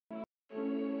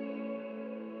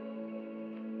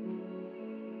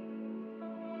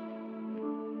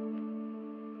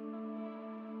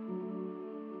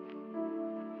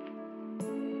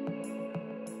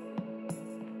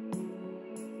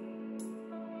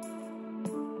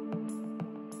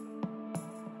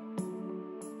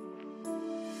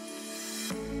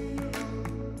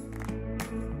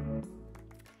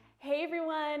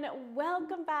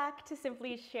back to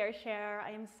Simply Share Share.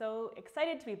 I am so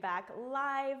excited to be back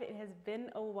live. It has been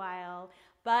a while,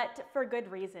 but for good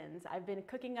reasons. I've been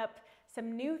cooking up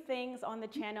some new things on the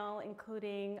channel,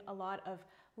 including a lot of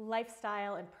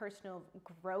lifestyle and personal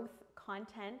growth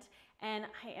content. And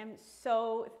I am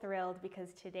so thrilled because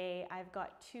today I've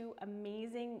got two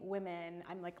amazing women.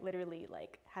 I'm like literally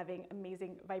like having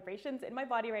amazing vibrations in my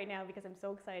body right now because I'm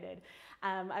so excited.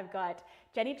 I've got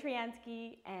Jenny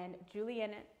Tryansky and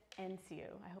Julianna Enciu.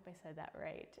 I hope I said that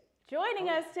right. Joining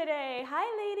us today. Hi,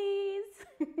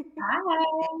 ladies.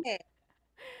 Hi.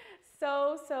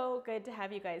 So good to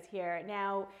have you guys here.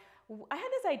 Now, I had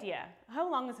this idea. How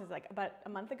long was this? Like about a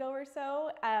month ago or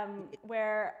so,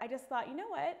 where I just thought, you know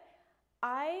what?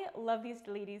 I love these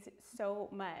ladies so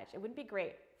much. It wouldn't be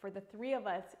great for the three of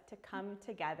us to come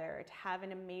together to have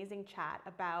an amazing chat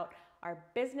about our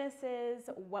businesses,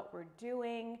 what we're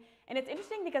doing. And it's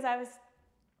interesting because I was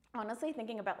honestly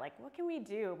thinking about like, what can we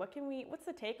do? What's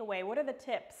the takeaway? What are the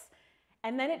tips?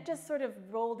 And then it just sort of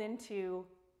rolled into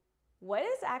what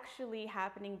is actually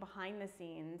happening behind the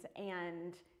scenes,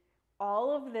 and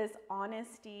all of this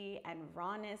honesty and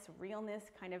rawness, realness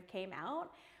kind of came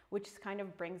out, which kind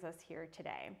of brings us here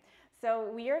today. So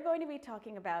we are going to be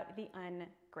talking about the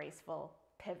ungraceful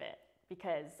pivot,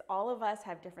 because all of us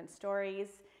have different stories.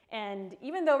 And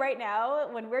even though right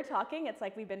now, when we're talking, it's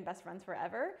like we've been best friends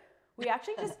forever, we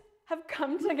actually just have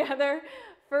come together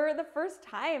for the first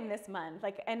time this month.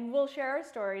 And we'll share our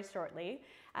stories shortly.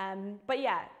 But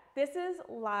yeah, this is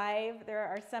live. There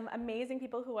are some amazing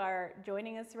people who are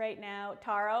joining us right now.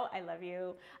 Taro, I love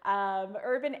you.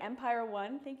 Urban Empire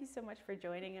One, thank you so much for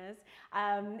joining us.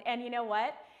 And you know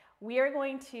what? We are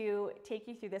going to take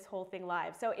you through this whole thing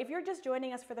live. So if you're just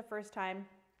joining us for the first time,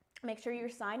 make sure you're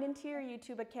signed into your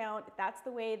YouTube account. That's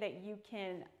the way that you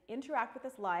can interact with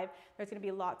us live. There's gonna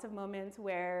be lots of moments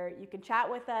where you can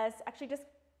chat with us. Actually, just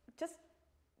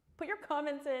put your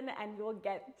comments in and we'll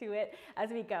get to it as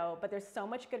we go. But there's so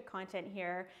much good content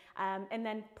here. And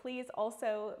then please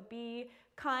also be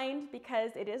kind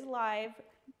because it is live.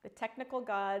 The technical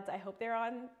gods, I hope they're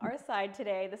on our side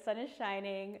today. The sun is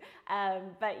shining.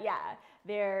 But yeah,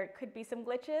 there could be some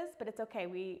glitches, but it's okay.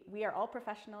 We are all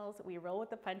professionals. We roll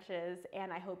with the punches.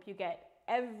 And I hope you get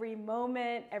every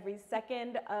moment, every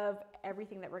second of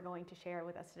everything that we're going to share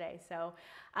with us today. So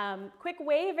quick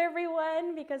wave,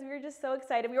 everyone, because we were just so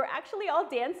excited. We were actually all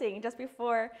dancing just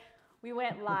before we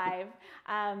went live.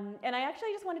 And I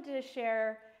actually just wanted to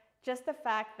share just the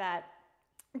fact that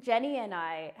Jenny and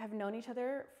I have known each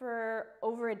other for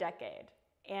over a decade.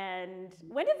 And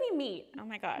when did we meet? Oh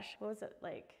my gosh, what was it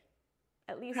like?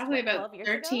 At least Probably about 12 years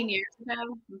 13 ago? years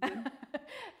ago.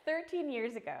 13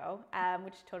 years ago,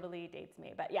 which totally dates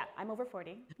me. But yeah, I'm over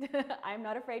 40. I'm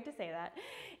not afraid to say that.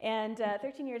 And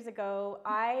 13 years ago,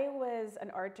 I was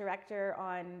an art director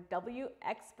on W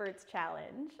Experts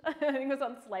Challenge. I think it was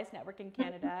on Slice Network in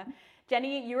Canada.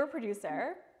 Jenny, you were a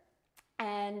producer.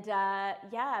 And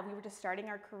yeah, we were just starting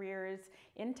our careers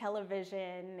in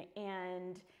television,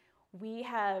 and we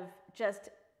have just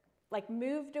like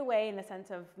moved away in the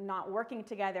sense of not working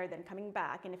together, then coming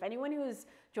back. And if anyone who's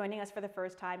joining us for the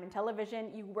first time in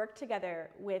television, you work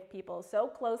together with people so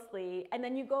closely, and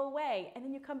then you go away, and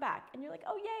then you come back, and you're like,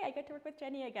 oh yay, I get to work with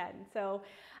Jenny again. So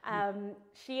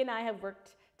she and I have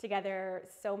worked together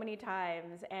so many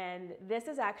times, and this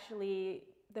is actually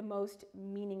the most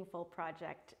meaningful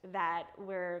project that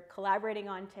we're collaborating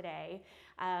on today.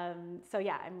 So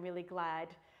yeah, I'm really glad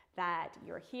that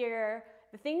you're here.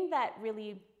 The thing that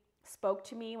really spoke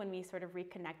to me when we sort of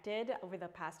reconnected over the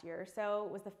past year or so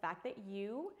was the fact that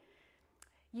you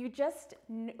just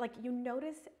like, you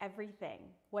notice everything,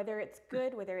 whether it's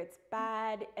good, whether it's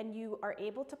bad, and you are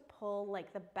able to pull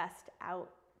like the best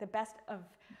of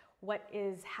what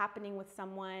is happening with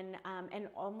someone, and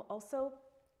also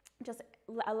just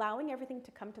allowing everything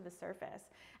to come to the surface.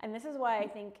 And this is why I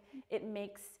think it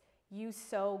makes you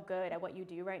so good at what you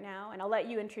do right now. And I'll let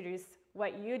you introduce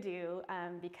what you do,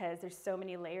 because there's so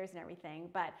many layers and everything.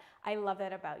 But I love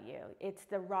that about you. It's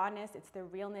the rawness, it's the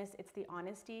realness, it's the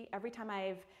honesty. Every time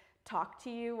I've talked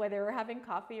to you, whether we're having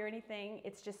coffee or anything,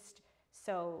 it's just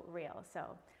so real.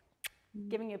 So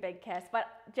giving you a big kiss. But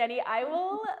Jenny, I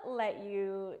will let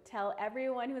you tell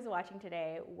everyone who's watching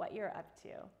today what you're up to.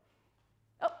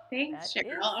 Oh, thanks,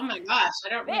 Cheryl. Oh my gosh, I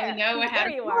don't really know how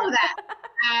to follow that.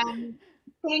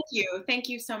 Thank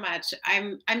you so much.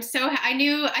 I'm so,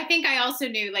 I think I also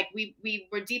knew, like, we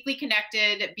were deeply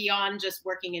connected beyond just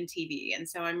working in TV, and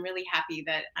so I'm really happy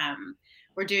that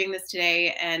we're doing this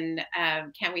today, and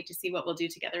can't wait to see what we'll do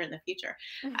together in the future.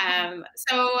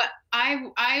 So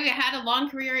I had a long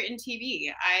career in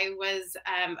TV. I was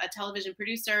a television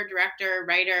producer, director,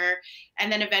 writer,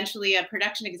 and then eventually a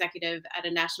production executive at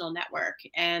a national network.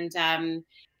 And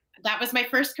that was my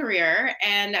first career.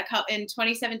 And in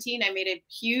 2017, I made a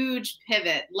huge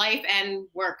pivot, life and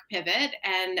work pivot.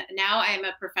 And now I am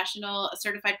a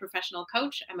certified professional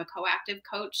coach. I'm a coactive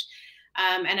coach.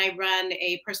 And I run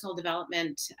a personal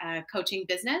development coaching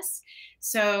business.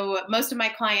 So most of my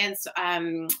clients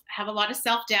have a lot of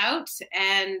self-doubt,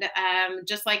 and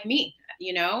just like me,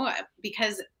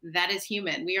 because that is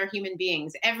human. We are human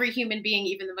beings. Every human being,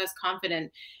 even the most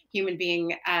confident human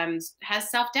being,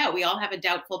 has self-doubt. We all have a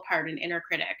doubtful part, an inner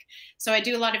critic. So I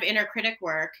do a lot of inner critic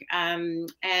work, and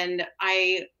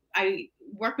I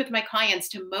work with my clients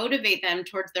to motivate them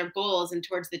towards their goals and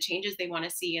towards the changes they want to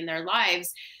see in their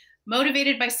lives,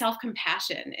 motivated by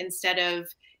self-compassion instead of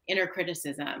inner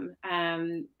criticism.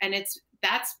 And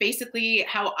that's basically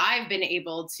how I've been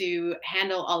able to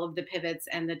handle all of the pivots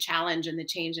and the challenge and the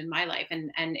change in my life,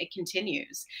 and it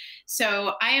continues.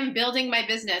 So I am building my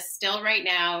business still right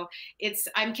now.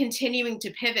 I'm continuing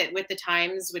to pivot with the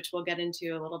times, which we'll get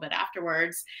into a little bit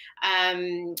afterwards.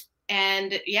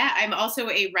 And yeah, I'm also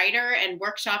a writer and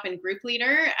workshop and group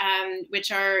leader,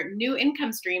 which are new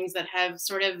income streams that have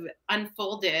sort of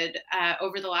unfolded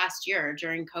over the last year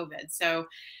during COVID. So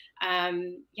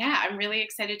yeah, I'm really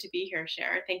excited to be here,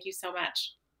 Cher. Thank you so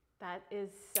much. That is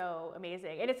so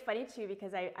amazing. And it's funny too,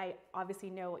 because I obviously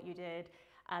know what you did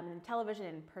in television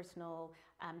and personal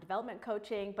development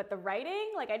coaching, but the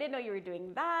writing, like I didn't know you were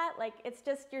doing that. Like it's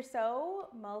just, you're so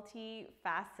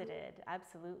multifaceted.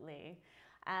 Absolutely.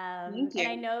 Thank you. And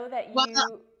I know that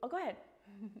you, oh, go ahead.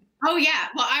 Oh yeah.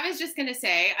 Well, I was just going to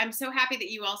say, I'm so happy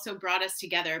that you also brought us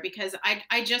together, because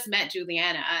I just met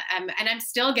Julianna, and I'm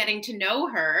still getting to know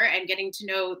her and getting to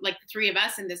know like the three of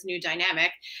us in this new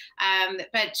dynamic.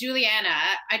 But Julianna,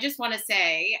 I just want to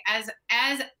say, as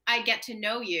I get to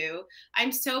know you,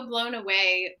 I'm so blown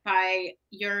away by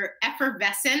your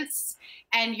effervescence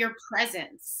and your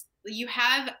presence. You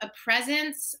have a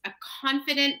presence, a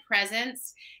confident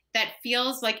presence that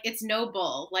feels like it's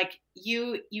noble. Like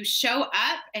you show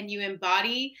up and you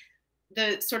embody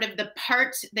the sort of the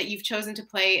part that you've chosen to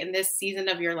play in this season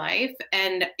of your life.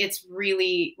 And it's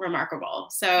really remarkable.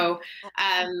 So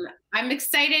I'm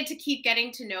excited to keep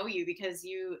getting to know you, because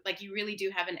you really do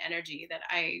have an energy that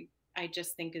I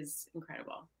just think is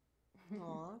incredible.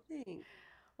 Aw, thanks.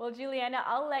 Well, Julianna,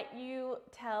 I'll let you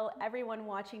tell everyone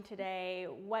watching today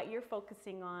what you're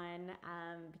focusing on,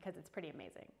 because it's pretty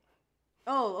amazing.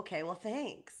 Oh, okay. Well,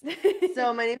 thanks.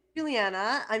 So my name is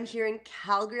Julianna. I'm here in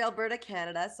Calgary, Alberta,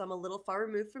 Canada. So I'm a little far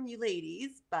removed from you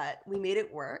ladies, but we made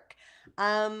it work.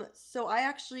 So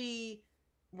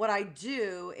what I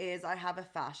do is I have a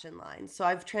fashion line. So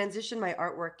I've transitioned my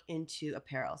artwork into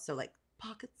apparel. So like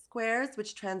pocket squares,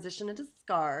 which transition into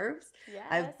scarves. Yes,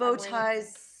 I have bow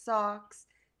ties, socks.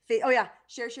 Oh yeah,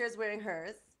 CHER CHER is wearing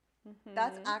hers.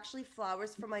 That's actually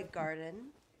flowers from my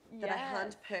garden that I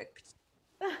handpicked.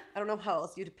 I don't know how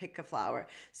else you'd pick a flower.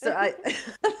 So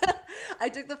I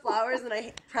took the flowers and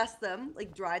I pressed them,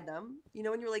 like dried them. You know,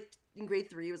 when you were like in grade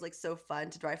 3, it was like so fun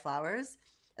to dry flowers.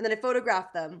 And then I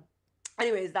photographed them.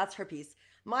 Anyways, that's her piece.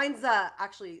 Mine's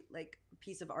actually like a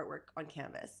piece of artwork on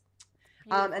canvas.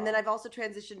 And then I've also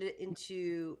transitioned it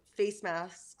into face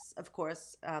masks. Of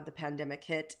course, the pandemic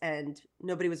hit and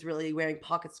nobody was really wearing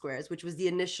pocket squares, which was the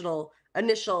initial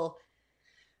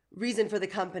reason for the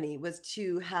company, was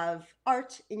to have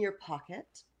art in your pocket.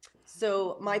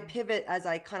 So my pivot as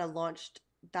I kind of launched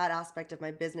that aspect of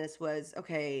my business was,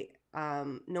 okay,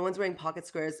 no one's wearing pocket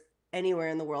squares anywhere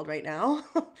in the world right now.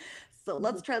 So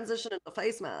let's transition into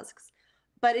face masks.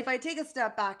 But if I take a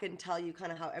step back and tell you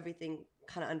kind of how everything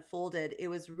kind of unfolded, it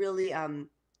was really,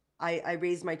 I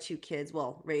raised my 2 kids,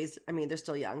 they're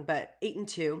still young, but 8 and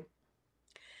 2.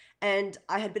 And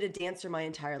I had been a dancer my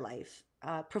entire life,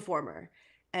 performer.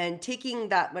 And taking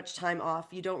that much time off,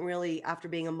 you don't really, after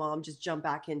being a mom, just jump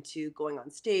back into going on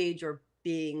stage or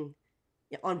being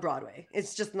on Broadway.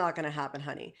 It's just not going to happen,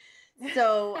 honey.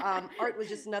 So art was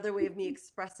just another way of me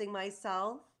expressing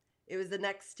myself. It was the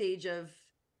next stage of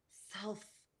self.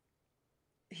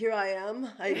 Here I am.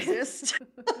 I exist.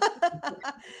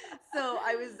 So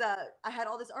I had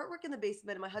all this artwork in the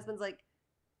basement, and my husband's like,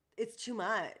 it's too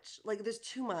much. Like, there's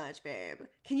too much, babe.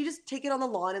 Can you just take it on the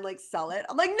lawn and like sell it?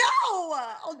 I'm like, no,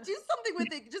 I'll do something with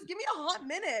it. Just give me a hot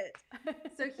minute.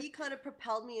 So he kind of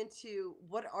propelled me into,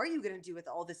 what are you going to do with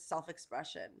all this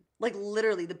self-expression? Like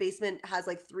literally the basement has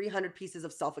like 300 pieces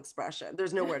of self-expression.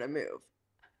 There's nowhere to move.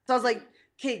 So I was like,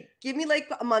 okay, give me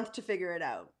like a month to figure it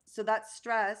out. so that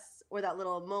stress or that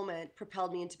little moment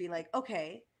propelled me into being like,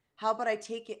 okay, how about I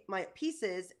take my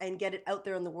pieces and get it out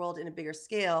there in the world in a bigger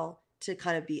scale to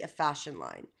kind of be a fashion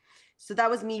line. So that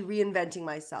was me reinventing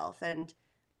myself. And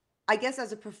I guess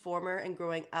as a performer and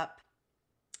growing up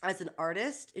as an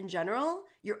artist in general,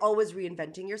 you're always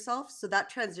reinventing yourself. So that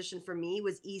transition for me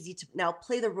was easy to now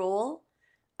play the role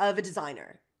of a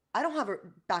designer. I don't have a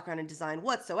background in design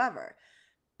whatsoever,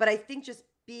 but I think just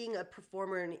being a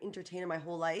performer and entertainer my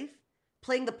whole life,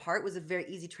 playing the part was a very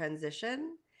easy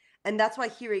transition. And that's why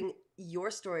hearing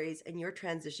your stories and your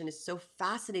transition is so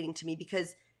fascinating to me,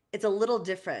 because it's a little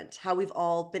different how we've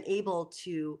all been able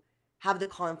to have the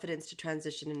confidence to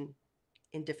transition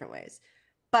in different ways.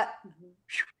 But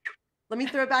let me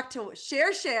throw it back to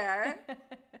CHER.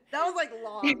 That was like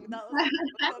long. That was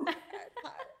the part.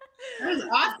 That was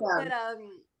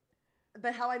awesome.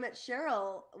 But how I met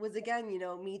Cheryl was, again, you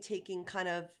know, me taking kind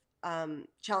of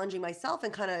challenging myself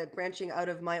and kind of branching out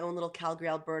of my own little Calgary,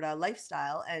 Alberta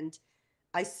lifestyle. And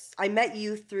I met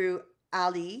you through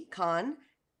Ali Khan,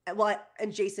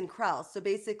 and Jason Krell. So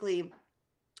basically,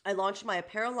 I launched my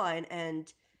apparel line,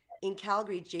 and in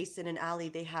Calgary, Jason and Ali,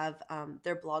 they have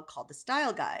their blog called The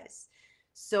Style Guys.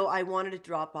 So I wanted to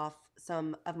drop off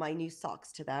some of my new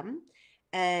socks to them.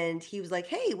 And he was like,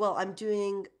 hey, well, I'm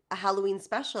doing a Halloween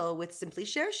special with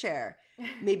SimplyCherCher.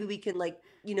 Maybe we can, like,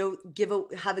 you know,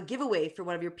 have a giveaway for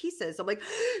one of your pieces. I'm like,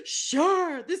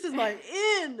 sure, this is my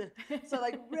in. So I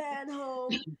like ran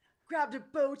home, grabbed a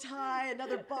bow tie,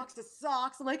 another box of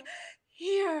socks. I'm like,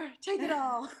 here, take it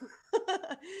all.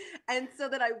 And so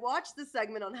then I watched the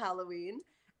segment on Halloween,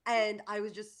 and I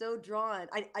was just so drawn.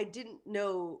 I didn't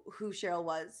know who Cheryl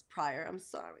was prior. I'm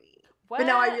sorry. What? But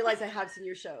now I realize I have seen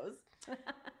your shows.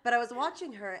 But I was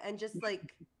watching her, and just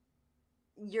like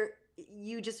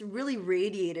you just really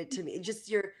radiated to me. Just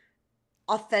your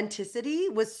authenticity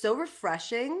was so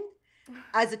refreshing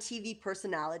as a TV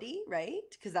personality, right?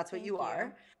 Because that's what Thank you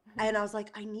are. And I was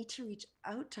like, I need to reach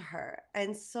out to her.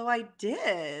 And so I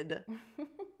did.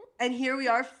 And here we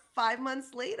are 5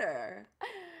 months later.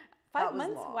 5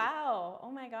 months? Long. Wow.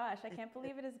 Oh my gosh. I can't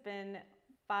believe it has been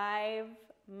 5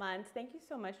 months. Thank you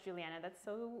so much, Julianna. That's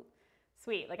so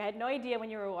sweet. Like, I had no idea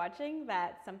when you were watching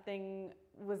that something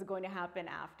was going to happen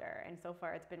after. And so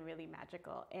far it's been really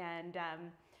magical. And,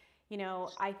 you know,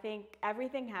 I think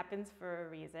everything happens for a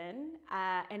reason.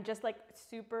 And just like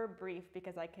super brief,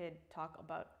 because I could talk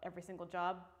about every single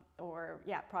job or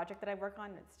project that I work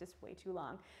on. It's just way too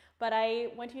long. But I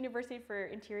went to university for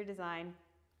interior design,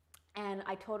 and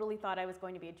I totally thought I was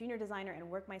going to be a junior designer and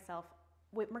work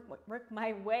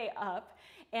my way up.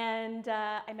 And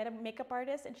I met a makeup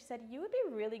artist, and she said, you would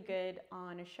be really good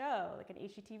on a show, like an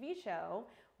HGTV show.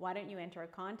 Why don't you enter a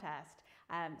contest?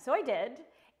 So I did.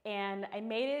 And I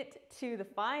made it to the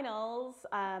finals,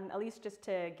 at least just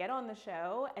to get on the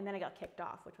show. And then I got kicked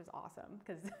off, which was awesome,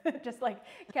 because it just like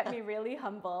kept me really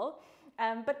humble.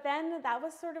 But then that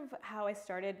was sort of how I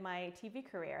started my TV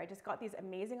career. I just got these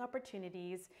amazing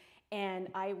opportunities, and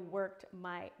I worked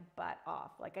my butt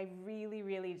off. Like, I really,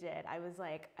 really did. I was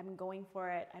like, I'm going for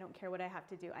it. I don't care what I have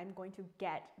to do. I'm going to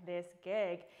get this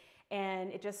gig.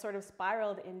 And it just sort of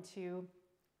spiraled into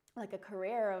like a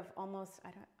career of almost,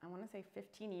 I want to say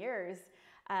 15 years,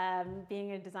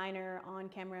 being a designer, on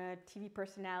camera, TV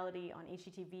personality on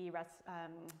HGTV,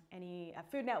 any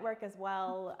Food Network as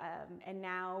well, and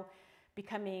now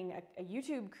becoming a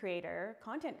YouTube creator,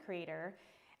 content creator.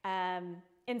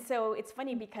 And so it's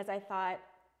funny, because I thought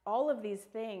all of these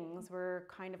things were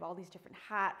kind of all these different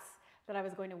hats that I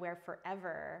was going to wear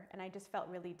forever, and I just felt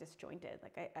really disjointed.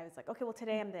 Like I was like, okay, well,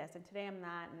 today I'm this and today I'm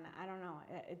that, and I don't know,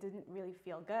 it didn't really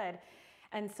feel good.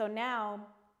 And so now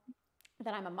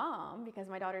that I'm a mom, because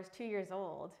my daughter's 2 years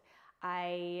old,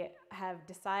 I have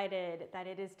decided that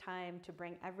it is time to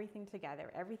bring everything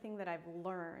together, everything that I've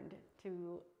learned,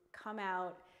 to come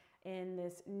out in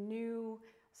this new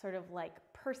sort of like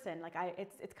person. Like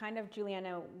it's kind of,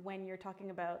 Julianna, when you're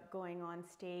talking about going on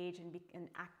stage and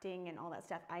acting and all that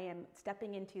stuff, I am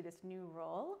stepping into this new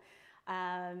role.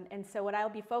 And so what I'll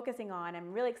be focusing on,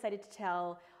 I'm really excited to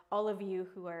tell all of you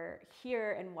who are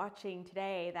here and watching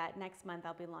today that next month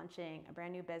I'll be launching a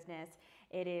brand new business.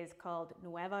 It is called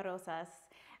Nueva Rosas,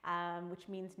 which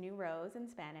means new rose in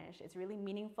Spanish. It's really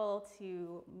meaningful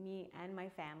to me and my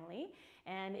family.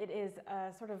 And it is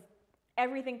a sort of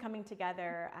everything coming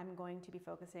together. I'm going to be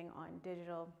focusing on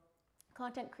digital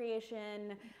content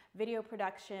creation, video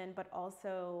production, but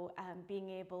also being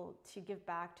able to give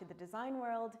back to the design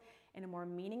world in a more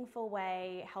meaningful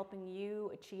way, helping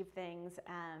you achieve things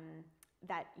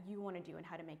that you want to do, and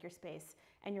how to make your space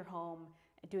and your home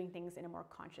doing things in a more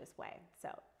conscious way. So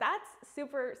that's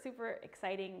super, super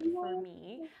exciting for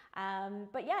me.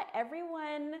 But yeah,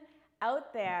 everyone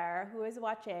out there who is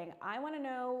watching, I want to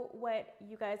know what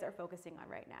you guys are focusing on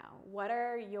right now. What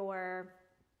are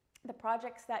the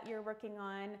projects that you're working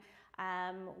on?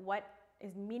 What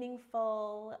is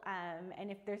meaningful?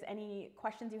 And if there's any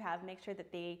questions you have, make sure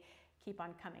that they keep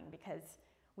on coming, because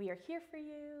we are here for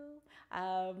you.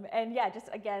 And yeah, just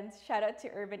again, shout out to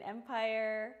Urban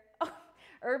Empire. Oh,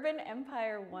 Urban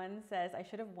Empire 1 says, I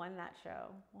should have won that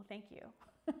show. Well, thank you.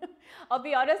 I'll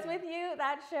be honest with you,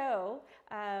 that show,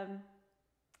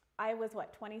 I was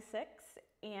 26,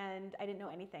 and I didn't know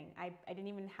anything. I didn't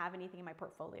even have anything in my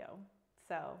portfolio.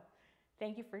 So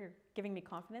thank you for giving me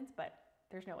confidence, but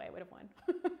there's no way I would have won.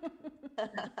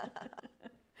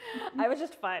 I was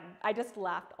just fun. I just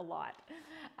laughed a lot.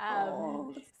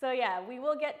 So yeah, we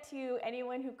will get to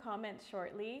anyone who comments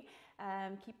shortly.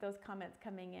 Keep those comments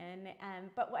coming in.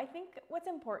 But I think what's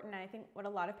important, and I think what a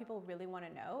lot of people really want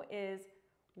to know, is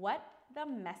what the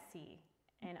messy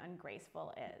and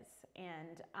ungraceful is.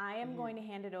 And I am going to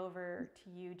hand it over to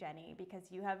you, Jenny,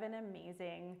 because you have an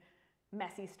amazing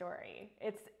messy story.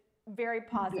 It's very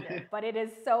positive, but it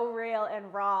is so real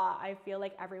and raw. I feel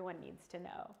like everyone needs to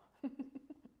know.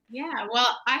 Yeah,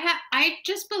 well, I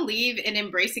just believe in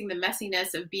embracing the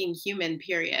messiness of being human,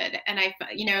 period. And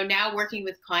now working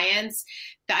with clients,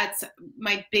 that's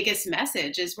my biggest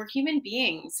message, is we're human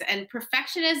beings, and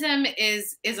perfectionism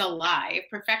is a lie.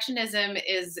 Perfectionism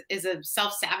is a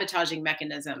self-sabotaging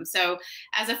mechanism. So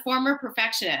as a former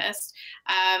perfectionist,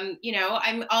 I'm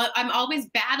always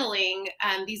battling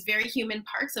these very human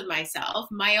parts of myself,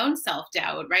 my own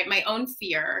self-doubt, right? My own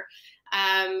fear.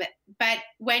 But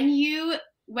when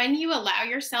you allow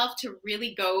yourself to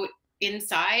really go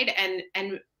inside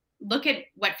and look at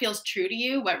what feels true to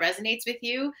you, what resonates with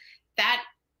you, that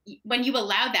when you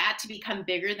allow that to become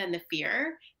bigger than the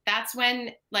fear, that's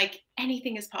when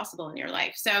anything is possible in your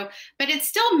life. So, but it's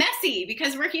still messy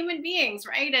because we're human beings,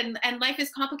 right? And life is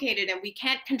complicated and we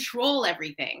can't control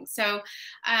everything. So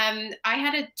I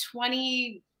had a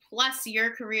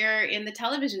 20-plus-year career in the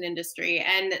television industry.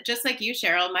 And just like you,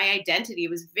 Cheryl, my identity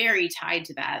was very tied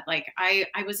to that. I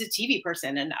was a TV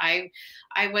person, and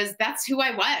that's who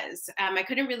I was. I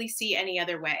couldn't really see any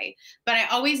other way, but I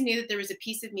always knew that there was a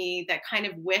piece of me that kind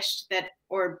of wished that,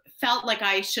 or felt like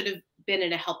I should have been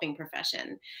in a helping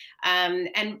profession.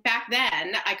 And back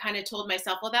then I kind of told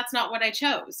myself, well, that's not what I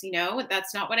chose.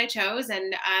 That's not what I chose.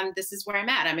 And this is where I'm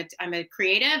at. I'm a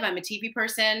creative. I'm a TV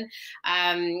person.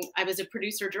 I was a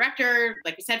producer director,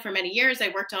 like we said, for many years.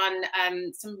 I worked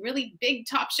on some really big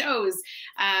top shows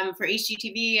for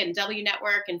HGTV and W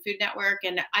Network and Food Network.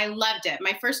 And I loved it.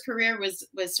 My first career was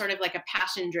sort of like a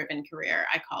passion-driven career,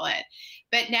 I call it.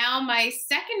 But now my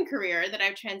second career that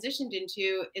I've transitioned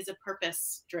into is a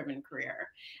purpose-driven career.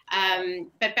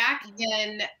 But back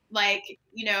in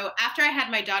after I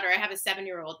had my daughter, I have a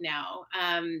 7-year-old now.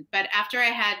 But after I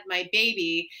had my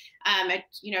baby, I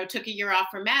took a year off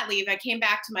for mat leave. I came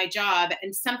back to my job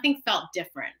and something felt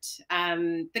different.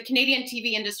 The Canadian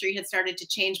TV industry had started to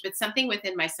change, but something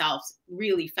within myself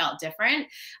really felt different.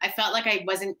 I felt like I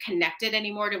wasn't connected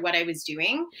anymore to what I was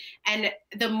doing. And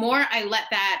the more I let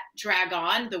that drag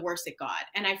on, the worse it got.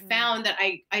 And I found that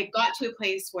I got to a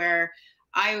place where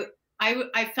I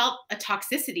felt a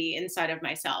toxicity inside of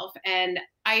myself, and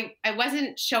I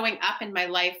wasn't showing up in my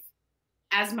life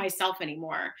as myself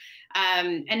anymore.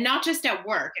 And not just at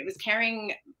work, it was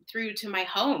carrying through to my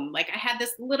home. I had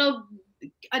this little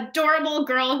adorable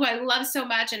girl who I love so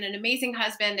much, and an amazing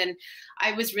husband, and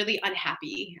I was really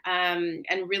unhappy and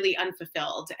really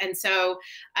unfulfilled. And so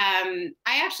I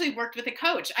actually worked with a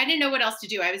coach. I didn't know what else to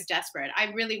do. I was desperate.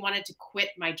 I really wanted to quit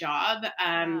my job.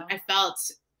 Wow. I felt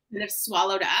kind of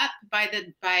swallowed up by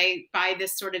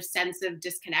this sort of sense of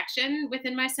disconnection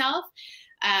within myself.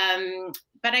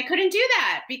 But I couldn't do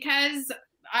that because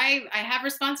I have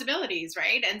responsibilities,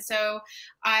 right? And so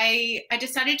I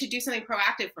decided to do something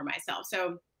proactive for myself.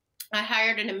 So I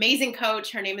hired an amazing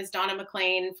coach. Her name is Donna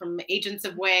McLean from Agents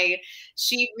of Way.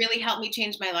 She really helped me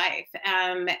change my life.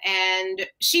 And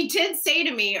she did say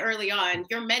to me early on,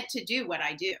 "You're meant to do what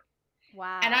I do."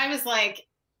 Wow. And I was like,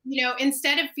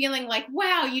 instead of feeling like,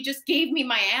 wow, you just gave me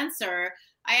my answer,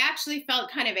 I actually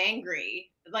felt kind of angry.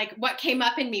 Like what came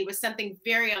up in me was something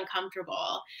very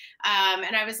uncomfortable.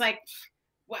 And I was like,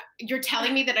 what, you're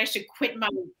telling me that I should quit my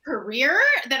career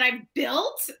that I've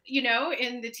built,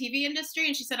 in the TV industry?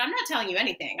 And she said, I'm not telling you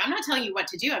anything. I'm not telling you what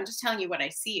to do. I'm just telling you what I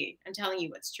see. I'm telling you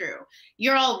what's true.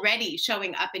 You're already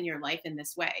showing up in your life in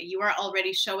this way. You are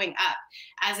already showing up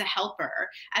as a helper,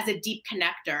 as a deep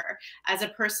connector, as a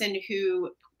person who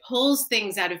pulls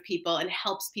things out of people and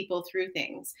helps people through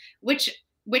things, which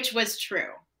was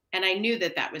true. And I knew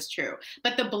that that was true.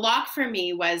 But the block for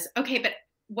me was, okay, but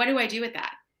what do I do with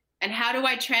that? And how do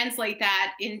I translate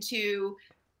that into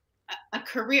a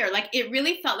career? Like, it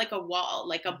really felt like a wall,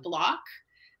 like a block,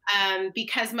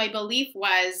 because my belief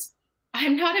was,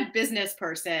 I'm not a business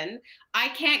person. I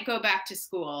can't go back to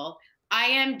school. I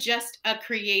am just a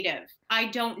creative. I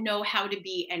don't know how to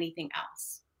be anything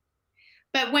else.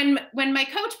 But when my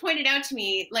coach pointed out to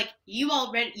me, like, you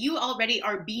already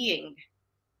are being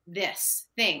this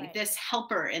thing, right, this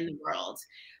helper in the world,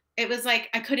 it was like,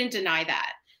 I couldn't deny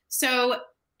that. So,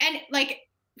 and like,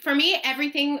 for me,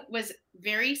 everything was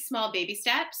very small baby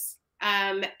steps.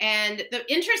 And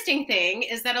the interesting thing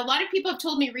is that a lot of people have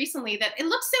told me recently that it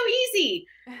looks so easy.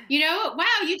 You know, wow,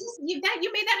 you made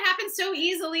that happen so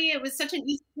easily. It was such an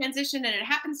easy transition and it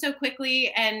happened so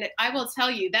quickly. And I will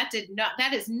tell you, that is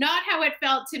not how it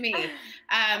felt to me.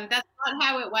 That's not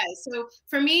how it was. So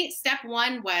for me, step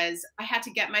one was I had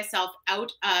to get myself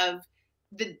out of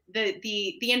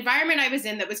the environment I was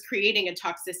in that was creating a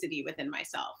toxicity within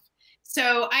myself.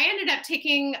 So I ended up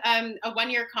taking a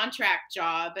one-year contract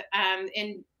job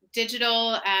in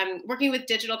digital, working with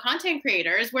digital content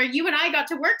creators, where you and I got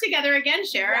to work together again,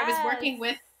 Cher. Yes. I was working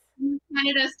with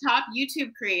Canada's top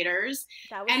YouTube creators,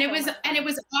 and it was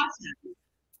awesome.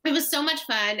 It was so much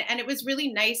fun, and it was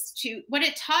really nice to. What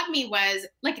it taught me was,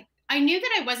 like, I knew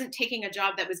that I wasn't taking a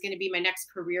job that was going to be my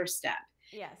next career step.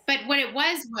 Yes. But what it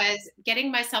was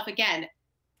getting myself, again,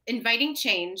 inviting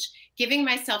change, giving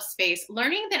myself space,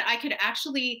 learning that I could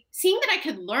actually, seeing that I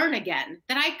could learn again,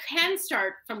 that I can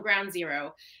start from ground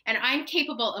zero, and I'm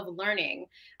capable of learning.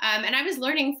 And I was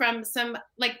learning from some,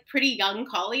 like, pretty young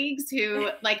colleagues who,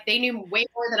 like, they knew way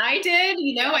more than I did.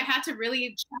 You know, I had to really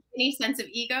check any sense of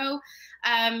ego.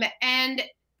 And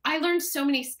I learned so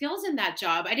many skills in that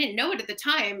job. I didn't know it at the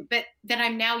time, but that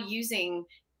I'm now using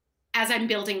as I'm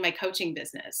building my coaching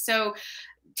business. So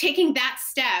taking that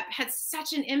step had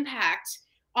such an impact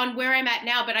on where I'm at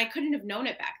now, but I couldn't have known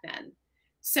it back then.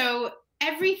 So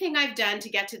everything I've done to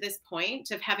get to this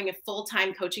point of having a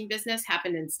full-time coaching business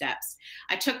happened in steps.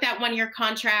 I took that one-year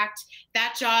contract.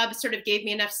 That job sort of gave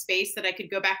me enough space that I could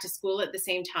go back to school at the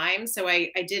same time. So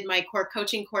I did my core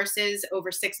coaching courses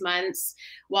over 6 months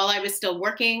while I was still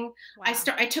working. Wow.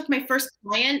 I took my first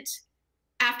client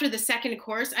after the second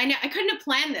course. I couldn't have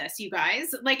planned this, you guys.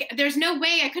 Like, there's no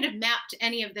way I could have mapped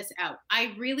any of this out.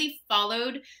 I really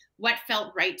followed what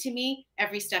felt right to me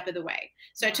every step of the way.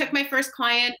 So I took my first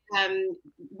client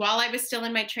while I was still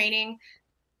in my training.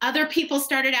 Other people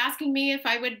started asking me if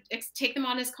I would take them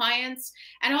on as clients.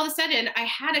 And all of a sudden, I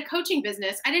had a coaching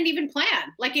business I didn't even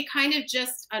plan. Like, it kind of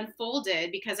just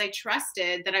unfolded because I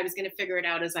trusted that I was going to figure it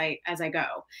out as I go.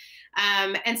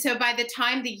 And so by the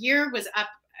time the year was up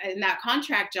in that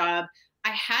contract job, I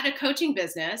had a coaching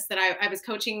business that I was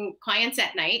coaching clients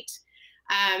at night.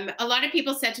 A lot of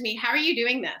people said to me, how are you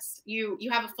doing this? You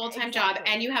have a full-time job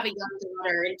and you have a young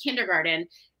daughter in kindergarten.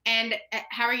 And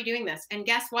how are you doing this? And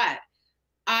guess what?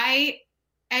 I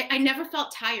never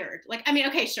felt tired. Like, I mean,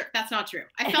 okay, sure, that's not true.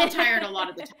 I felt tired a lot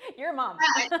of the time. You're a mom.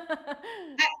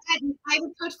 I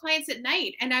would coach clients at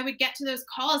night, and I would get to those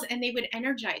calls and they would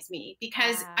energize me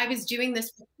because I was doing this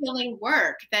fulfilling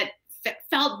work that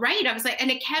felt right. I was like, and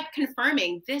it kept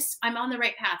confirming this, I'm on the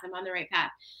right path. I'm on the right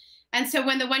path. And so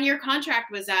when the one-year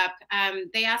contract was up,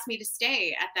 they asked me to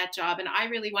stay at that job. And I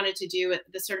really wanted to do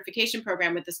the certification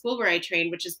program with the school where I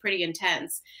trained, which is pretty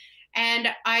intense. And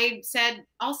I said,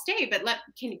 I'll stay, but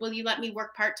will you let me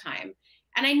work part-time?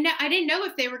 And I didn't know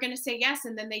if they were going to say yes.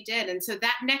 And then they did. And so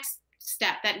that next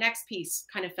step, that next piece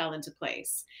kind of fell into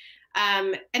place.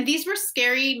 And these were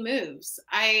scary moves.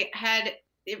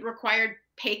 It required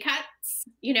pay cuts.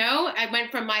 You know, I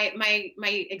went from my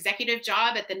executive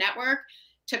job at the network,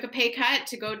 took a pay cut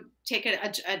to go take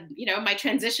my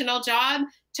transitional job,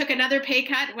 took another pay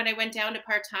cut when I went down to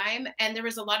part-time. And there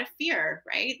was a lot of fear,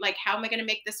 right? Like, how am I going to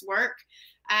make this work?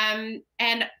 And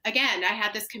again, I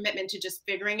had this commitment to just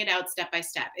figuring it out step by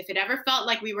step. If it ever felt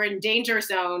like we were in danger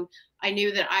zone, I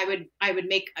knew that I would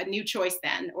make a new choice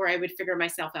then, or I would figure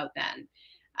myself out then.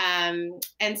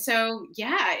 And so,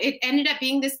 yeah, it ended up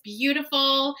being this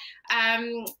beautiful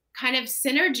kind of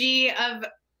synergy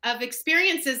of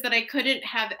experiences that I couldn't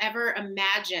have ever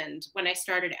imagined when I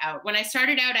started out. When I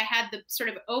started out, I had the sort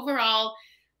of overall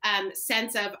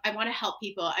sense of, I want to help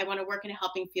people. I want to work in a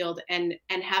helping field and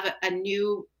have a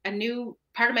new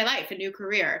part of my life, a new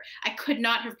career. I could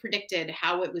not have predicted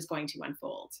how it was going to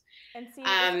unfold. And see,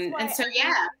 and so,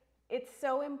 yeah. it's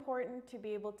so important to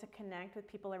be able to connect with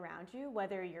people around you,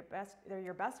 whether they're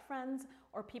your best friends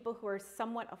or people who are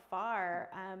somewhat afar,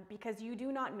 because you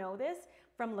do not know this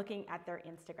from looking at their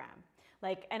Instagram.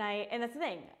 Like, and that's the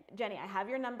thing, Jenny, I have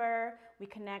your number, we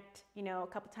connect, you know, a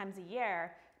couple times a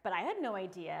year, but I had no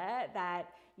idea that,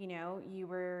 you know, you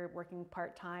were working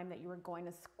part-time, that you were going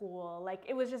to school. Like,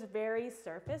 it was just very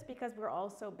surface because we're all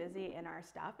so busy in our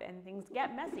stuff and things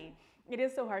get messy. It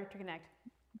is so hard to connect.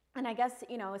 And I guess,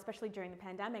 you know, especially during the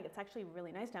pandemic, it's actually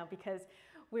really nice now because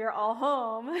we're all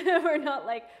home. We're not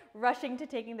like rushing to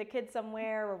taking the kids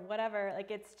somewhere or whatever.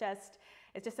 Like, it's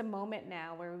just a moment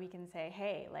now where we can say,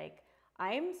 hey, like,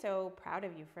 I am so proud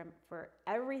of you for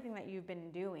everything that you've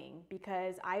been doing,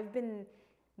 because I've been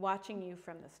watching you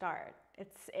from the start.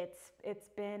 It's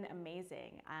been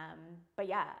amazing. But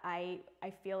yeah, I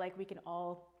feel like we can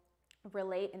all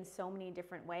relate in so many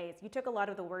different ways. You took a lot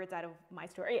of the words out of my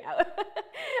story out,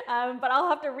 but I'll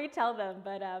have to retell them.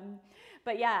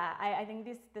 But yeah, I think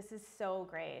this is so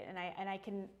great, and I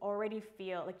can already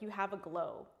feel like you have a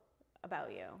glow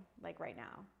about you, like right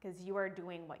now, because you are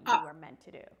doing what you are meant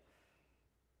to do.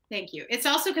 Thank you. It's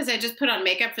also because I just put on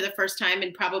makeup for the first time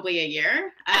in probably a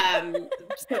year.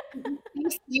 So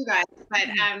thanks to you guys. But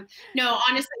no,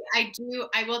 honestly,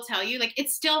 I will tell you, like,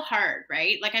 it's still hard,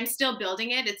 right? Like, I'm still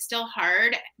building it. It's still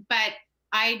hard, but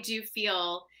I do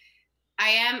feel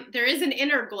there is an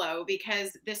inner glow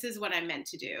because this is what I'm meant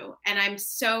to do. And I'm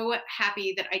so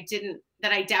happy that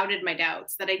I doubted my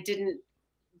doubts, that I didn't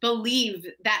believe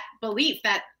that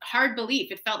hard belief.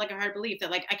 It felt like a hard belief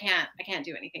that, like, I can't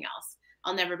do anything else.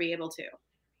 I'll never be able to.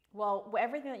 Well,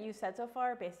 everything that you said so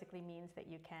far basically means that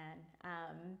you can.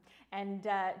 And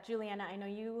Julianna, I know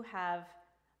you have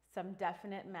some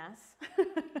definite mess.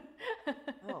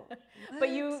 Oh, but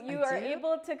you are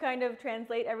able to kind of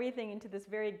translate everything into this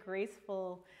very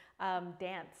graceful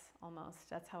dance almost.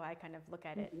 That's how I kind of look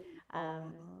at it.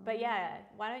 But yeah,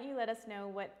 why don't you let us know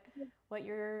what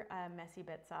your messy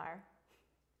bits are?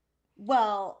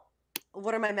 Well,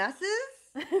 what are my messes?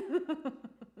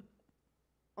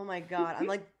 Oh my God. I'm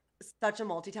like such a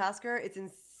multitasker. It's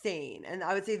insane. And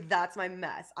I would say that's my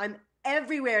mess. I'm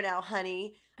everywhere now,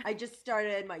 honey. I just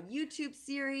started my YouTube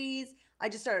series. I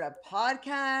just started a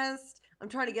podcast. I'm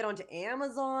trying to get onto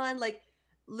Amazon. Like,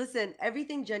 listen,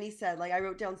 everything Jenny said, like, I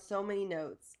wrote down so many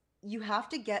notes. You have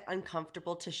to get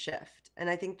uncomfortable to shift. And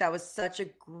I think that was such a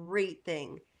great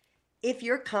thing. If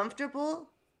you're comfortable,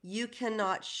 you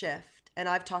cannot shift. And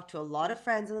I've talked to a lot of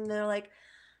friends and they're like,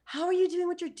 how are you doing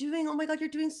what you're doing? Oh my God, you're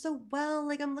doing so well.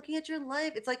 Like, I'm looking at your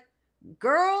life. It's like,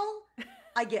 girl,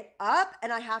 I get up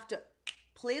and I have to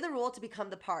play the role to become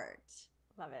the part.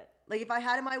 Love it. Like, if I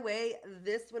had it my way,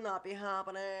 this would not be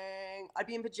happening. I'd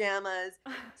be in pajamas.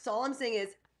 So all I'm saying is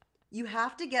you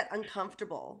have to get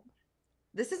uncomfortable.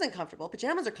 This isn't comfortable.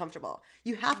 Pajamas are comfortable.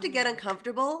 You have to get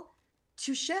uncomfortable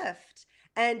to shift.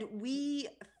 And we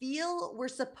feel we're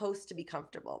supposed to be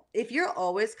comfortable. If you're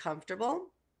always comfortable,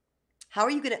 how are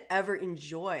you going to ever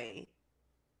enjoy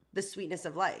the sweetness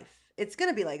of life? It's going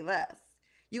to be like this.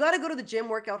 You got to go to the gym,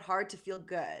 work out hard to feel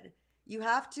good. You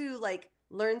have to like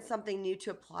learn something new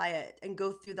to apply it and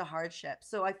go through the hardship.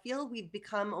 So I feel we've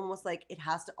become almost like it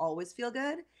has to always feel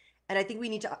good. And I think we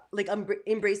need to like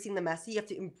embracing the messy. You have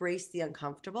to embrace the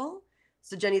uncomfortable.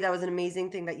 So Jenny, that was an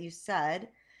amazing thing that you said.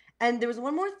 And there was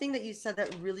one more thing that you said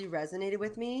that really resonated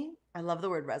with me. I love the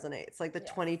word resonate. It's like the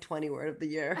 2020 word of the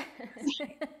year.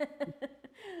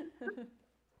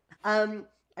 I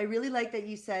really like that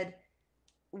you said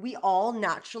we all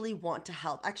naturally want to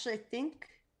help. Actually, I think,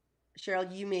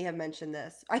 Cheryl, you may have mentioned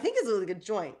this. I think it's a really good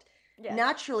joint. Yes.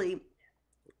 Naturally,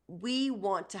 we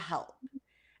want to help.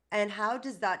 And how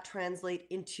does that translate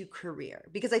into career?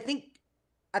 Because I think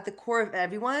at the core of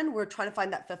everyone, we're trying to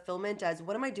find that fulfillment as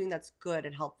what am I doing that's good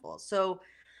and helpful? So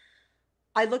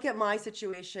I look at my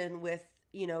situation with,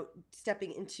 you know,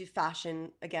 stepping into fashion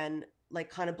again, like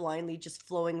kind of blindly just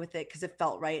flowing with it because it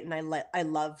felt right. And I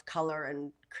love color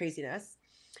and craziness.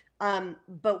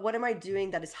 But what am I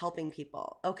doing that is helping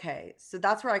people? Okay. So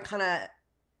that's where I kind of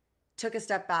took a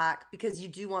step back because you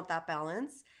do want that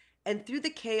balance. And through the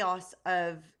chaos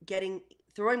of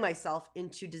throwing myself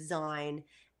into design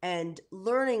and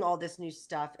learning all this new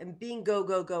stuff and being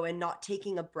go and not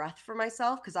taking a breath for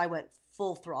myself because I went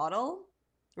full throttle.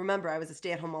 Remember, I was a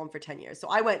stay-at-home mom for 10 years. So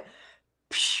I went,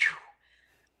 phew.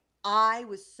 I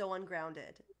was so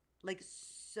ungrounded, like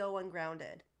so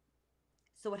ungrounded.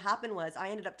 So what happened was I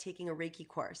ended up taking a Reiki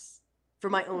course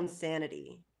for my own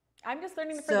sanity. I'm just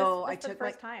learning for the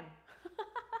first time.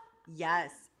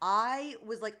 Yes. I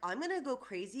was like, I'm going to go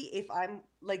crazy if I'm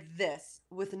like this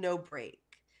with no break.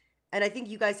 And I think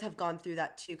you guys have gone through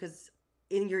that too, because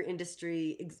in your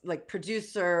industry, like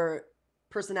producer,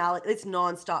 personality, it's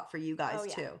nonstop for you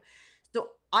guys too. So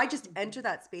I just enter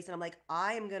that space and I'm like,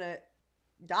 I am gonna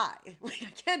die. Like,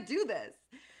 I can't do this.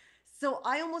 So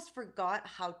I almost forgot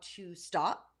how to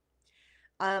stop.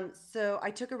 So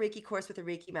I took a Reiki course with a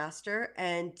Reiki master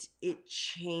and it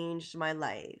changed my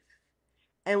life.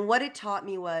 And what it taught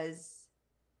me was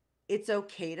it's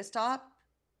okay to stop.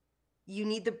 You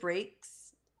need the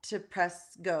brakes to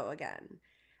press go again.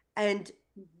 And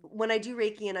when I do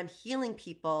Reiki and I'm healing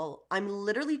people, I'm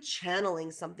literally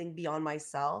channeling something beyond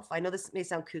myself. I know this may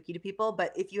sound kooky to people,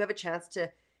 but if you have a chance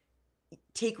to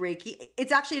take Reiki,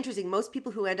 it's actually interesting. Most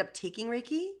people who end up taking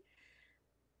Reiki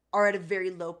are at a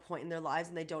very low point in their lives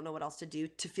and they don't know what else to do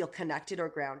to feel connected or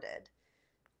grounded.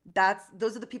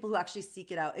 Those are the people who actually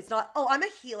seek it out. It's not, oh, I'm a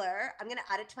healer, I'm going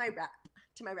to add it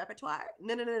to my repertoire.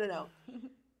 No.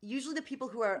 Usually the people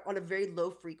who are on a very low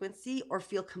frequency or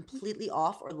feel completely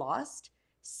off or lost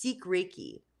seek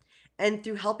Reiki. And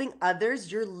through helping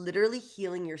others, you're literally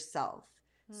healing yourself.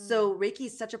 So Reiki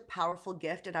is such a powerful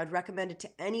gift, and I'd recommend it to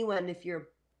anyone if you're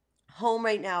home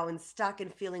right now and stuck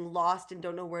and feeling lost and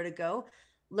don't know where to go.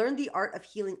 Learn the art of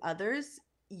healing others.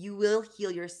 You will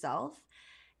heal yourself.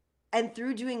 And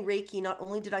through doing Reiki, not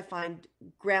only did I find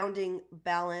grounding,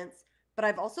 balance, but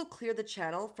I've also cleared the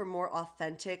channel for more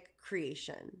authentic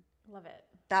creation. Love it.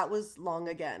 That was long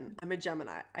again. I'm a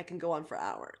Gemini. I can go on for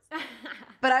hours.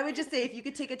 But I would just say, if you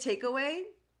could take a takeaway,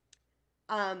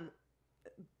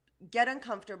 get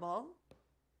uncomfortable.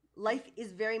 Life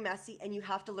is very messy and you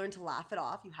have to learn to laugh it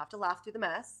off. You have to laugh through the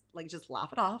mess. Like, just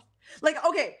laugh it off. Like,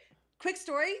 okay, quick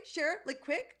story, share, like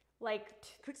quick.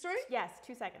 Quick story? Yes,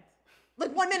 2 seconds.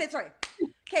 Like 1 minute, sorry.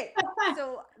 Okay,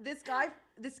 so this guy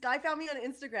found me on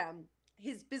Instagram.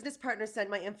 His business partner sent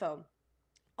my info.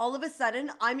 All of a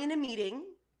sudden, I'm in a meeting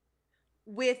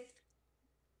with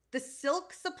the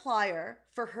silk supplier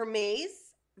for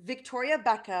Hermes, Victoria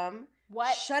Beckham,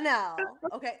 What? Chanel.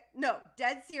 Okay, no,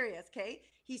 dead serious, okay?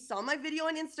 He saw my video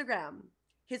on Instagram.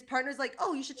 His partner's like,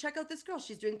 oh, you should check out this girl.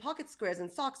 She's doing pocket squares and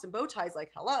socks and bow ties.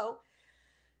 Like, hello.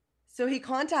 So he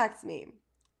contacts me.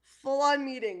 Full-on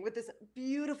meeting with this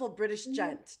beautiful British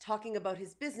gent talking about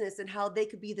his business and how they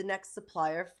could be the next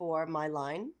supplier for my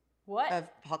line of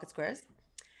pocket squares.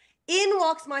 In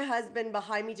walks my husband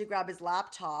behind me to grab his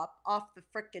laptop off the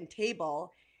frickin'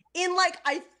 table in, like,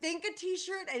 I think a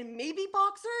t-shirt and maybe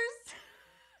boxers.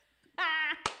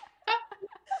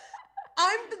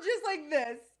 I'm just like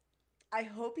this. I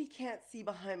hope he can't see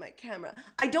behind my camera.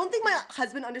 I don't think my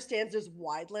husband understands there's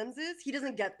wide lenses. He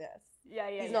doesn't get this.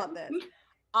 He's not this.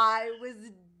 I was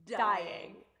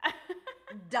dying.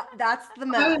 That's the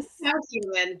mess. How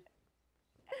human.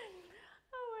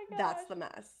 Oh my gosh. That's the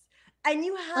mess. And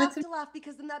you have to laugh,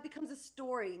 because then that becomes a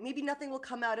story. Maybe nothing will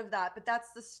come out of that, but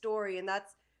that's the story, and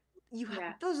that's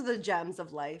those are the gems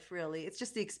of life, really. It's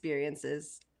just the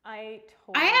experiences. I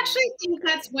actually think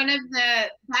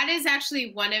that is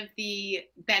actually one of the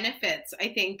benefits, I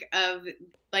think, of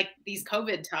like these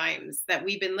COVID times that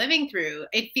we've been living through.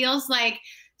 It feels like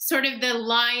sort of the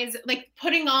lines, like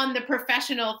putting on the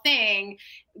professional thing,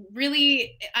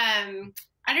 really,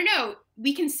 I don't know,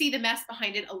 we can see the mess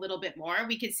behind it a little bit more.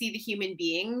 We could see the human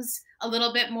beings a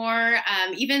little bit more.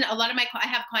 Even a lot of I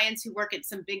have clients who work at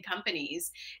some big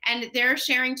companies, and they're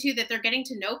sharing too that they're getting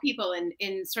to know people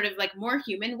in sort of like more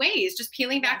human ways, just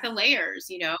peeling back the layers,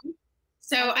 you know?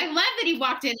 So I love that he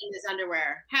walked in his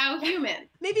underwear. How human.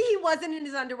 Maybe he wasn't in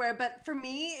his underwear, but for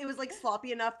me, it was like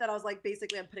sloppy enough that I was like,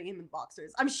 basically, I'm putting him in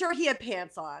boxers. I'm sure he had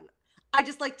pants on. I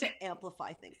just like to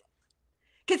amplify things.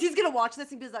 Because he's going to watch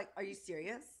this and be like, are you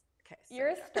serious? Okay. You're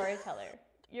a storyteller.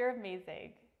 You're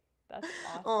amazing. That's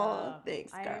awesome. Oh,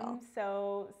 thanks, girl. I'm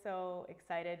so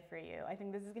excited for you. I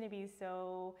think this is going to be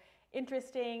so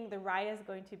interesting. The ride is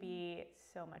going to be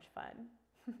so much fun.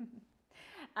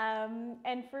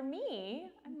 And for me,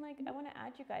 I'm like, I want to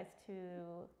add you guys to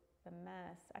the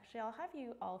mess. Actually, I'll have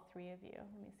you, all three of you.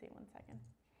 Let me see 1 second.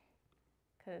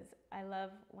 Because I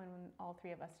love when all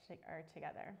three of us are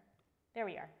together. There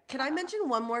we are. Can I mention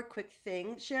one more quick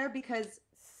thing, Cher? Because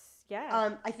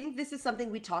I think this is something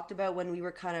we talked about when we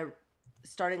were kind of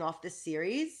starting off this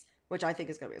series, which I think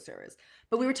is going to be a series.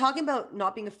 But we were talking about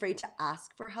not being afraid to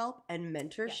ask for help and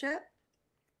mentorship.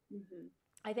 Mm-hmm.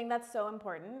 I think that's so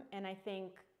important. And I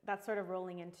think that's sort of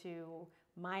rolling into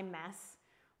my mess,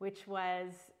 which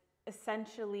was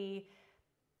essentially,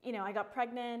 you know, I got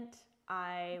pregnant.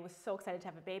 I was so excited to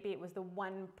have a baby. It was the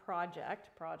one project,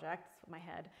 my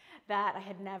head, that I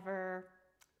had never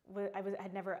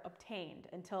obtained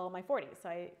until my 40s.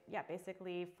 So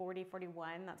basically 40,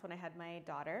 41, that's when I had my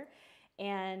daughter.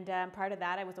 And part of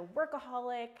that, I was a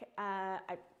workaholic.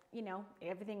 you know,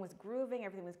 everything was grooving,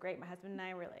 everything was great. My husband and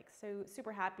I were like so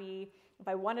super happy. If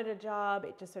I wanted a job,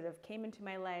 it just sort of came into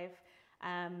my life.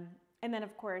 And then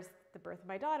of course, the birth of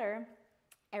my daughter,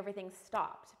 everything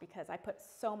stopped because I put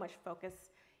so much focus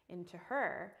into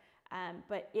her.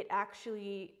 But it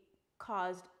actually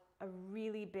caused a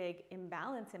really big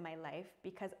imbalance in my life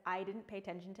because I didn't pay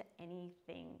attention to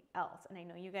anything else. And I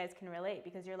know you guys can relate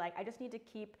because you're like, I just need to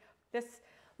keep this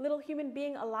little human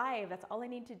being alive. That's all I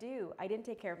need to do. I didn't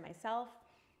take care of myself.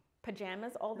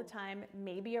 Pajamas all the time,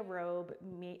 maybe a robe,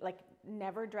 like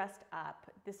never dressed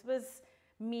up. This was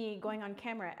me going on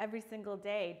camera every single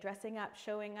day, dressing up,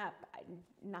 showing up,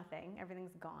 nothing,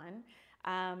 everything's gone.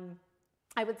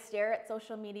 I would stare at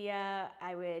social media.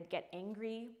 I would get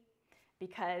angry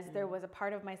because there was a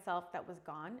part of myself that was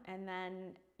gone. And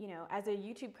then, you know, as a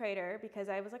YouTube creator, because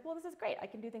I was like, well, this is great. I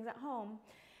can do things at home.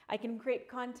 I can create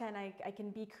content. I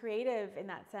can be creative in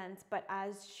that sense. But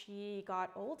as she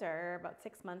got older, about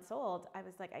 6 months old, I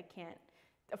was like, I can't.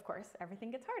 Of course,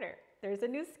 everything gets harder. There's a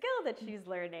new skill that she's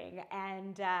learning.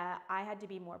 And I had to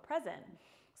be more present.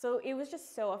 So it was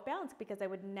just so off balance because I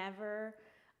would never,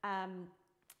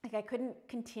 like I couldn't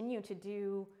continue to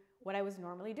do what I was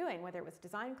normally doing, whether it was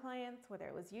design clients, whether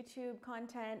it was YouTube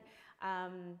content.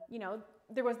 You know,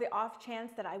 there was the off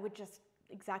chance that I would just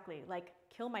like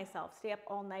kill myself, stay up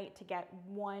all night to get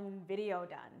one video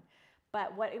done.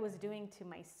 But what it was doing to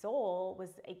my soul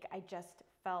was like, I just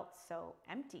felt so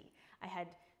empty. I had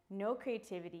no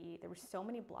creativity. There were so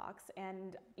many blocks.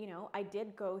 And, you know, I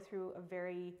did go through a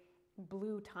very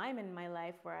blue time in my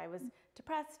life where I was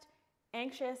depressed,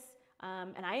 anxious,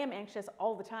 and I am anxious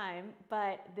all the time,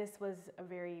 but this was a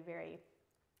very, very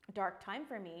dark time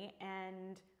for me.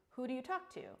 And who do you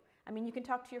talk to? I mean, you can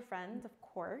talk to your friends, of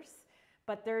course,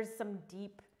 but there's some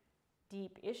deep,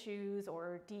 deep issues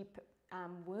or deep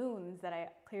wounds that I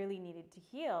clearly needed to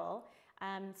heal.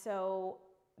 So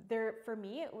there, for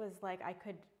me, it was like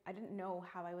I didn't know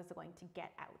how I was going to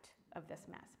get out of this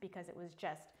mess because it was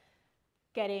just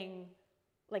getting,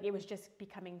 like it was just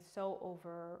becoming so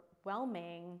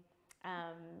overwhelming.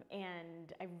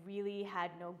 And I really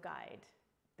had no guide.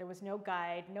 There was no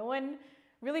guide. No one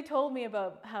really told me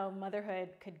about how motherhood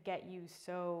could get you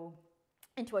so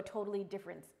into a totally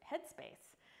different headspace.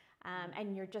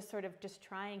 And you're just sort of just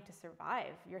trying to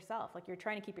survive yourself. Like you're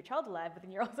trying to keep your child alive, but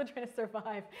then you're also trying to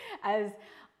survive as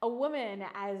a woman,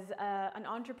 as an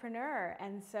entrepreneur.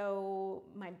 And so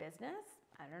my business,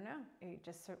 I don't know, it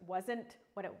just wasn't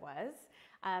what it was.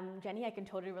 Jenny, I can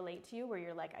totally relate to you where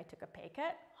you're like, I took a pay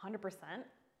cut, 100%.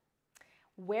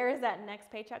 Where is that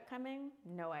next paycheck coming?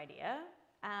 No idea.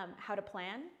 How to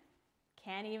plan?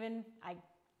 Can't even,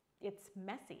 it's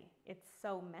messy. It's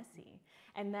so messy.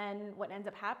 And then what ends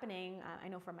up happening, I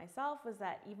know for myself, was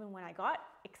that even when I got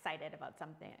excited about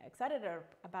something, excited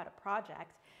about a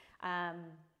project,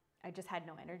 I just had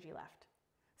no energy left.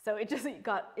 So it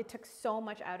took so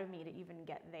much out of me to even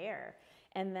get there.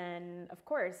 And then, of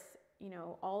course, you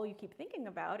know, all you keep thinking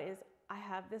about is I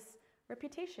have this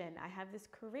reputation, I have this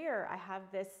career, I have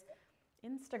this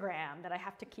Instagram that I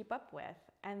have to keep up with.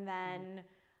 And then,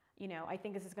 you know, I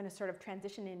think this is going to sort of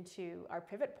transition into our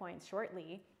pivot points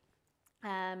shortly.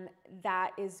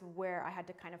 That is where I had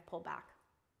to kind of pull back.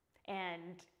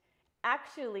 And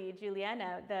actually,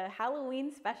 Julianna, the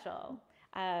Halloween special,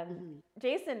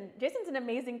 Jason's an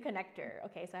amazing connector.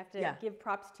 Okay, so I have to give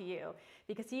props to you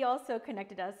because he also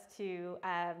connected us to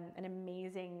an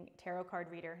amazing tarot card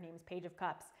reader. Her name is Page of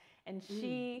Cups, and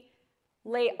she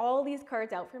laid all these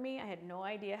cards out for me. I had no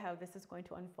idea how this is going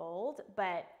to unfold,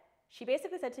 but she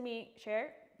basically said to me,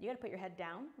 "Cher, you got to put your head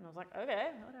down." And I was like, "Okay,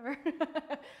 whatever."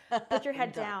 Put your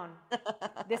head down.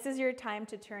 This is your time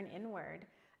to turn inward.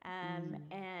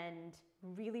 And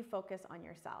really focus on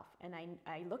yourself. And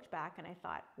I looked back and I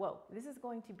thought, whoa, this is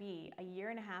going to be a 1.5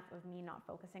 years of me not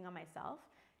focusing on myself.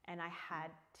 And I had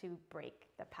to break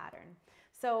the pattern.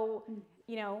 So,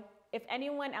 you know, if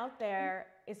anyone out there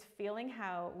is feeling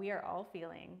how we are all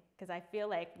feeling, because I feel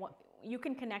like you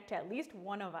can connect to at least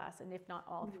one of us, and if not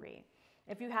all three.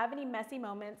 If you have any messy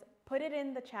moments, put it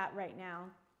in the chat right now.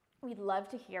 We'd love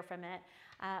to hear from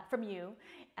you.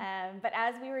 But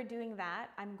as we were doing that,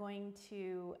 I'm going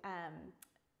to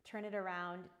turn it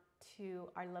around to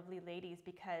our lovely ladies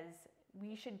because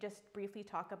we should just briefly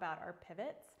talk about our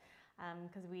pivots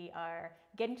because we are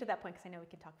getting to that point because I know we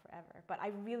can talk forever. But I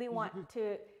really want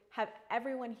to have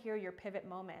everyone hear your pivot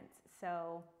moments.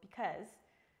 So because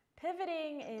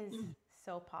pivoting is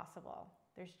so possible.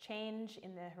 There's change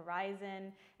in the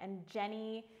horizon. And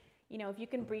Jenny, you know, if you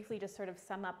can briefly just sort of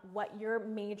sum up what your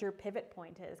major pivot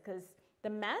point is, because the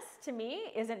mess to me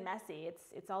isn't messy.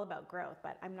 It's all about growth,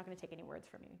 but I'm not going to take any words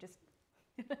from you. Just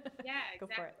Yeah, Go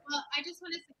for exactly. it. Well, I just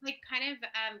want to say, like, kind of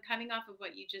coming off of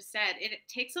what you just said, it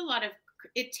takes a lot of,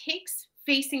 it takes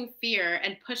facing fear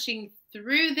and pushing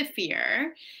through the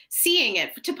fear, seeing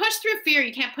it. To push through fear,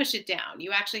 you can't push it down.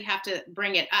 You actually have to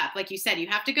bring it up. Like you said, you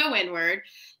have to go inward.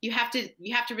 You have to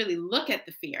really look at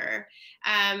the fear,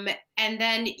 and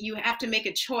then you have to make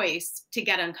a choice to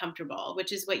get uncomfortable,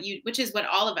 which is what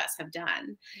all of us have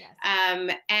done.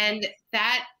 Yes. And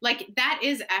that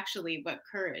is actually what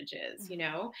courage is, you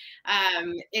know.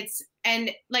 It's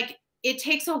and like it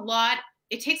takes a lot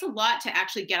to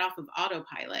actually get off of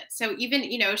autopilot. So even,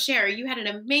 you know, Cher, you had an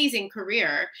amazing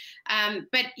career,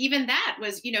 but even that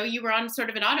was, you know, you were on sort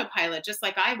of an autopilot, just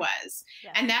like I was.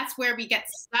 Yes. And that's where we get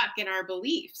stuck in our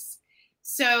beliefs.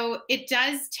 So it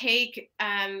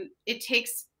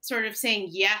takes sort of saying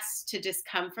yes to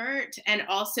discomfort, and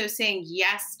also saying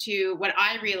yes to what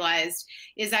I realized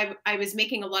is I was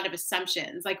making a lot of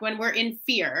assumptions. Like when we're in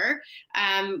fear,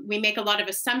 we make a lot of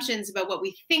assumptions about what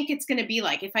we think it's going to be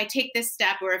like. If I take this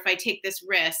step or if I take this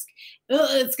risk,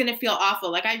 it's going to feel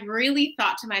awful. Like I really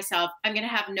thought to myself, I'm going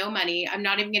to have no money. I'm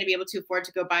not even going to be able to afford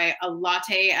to go buy a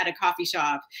latte at a coffee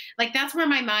shop. Like that's where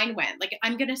my mind went. Like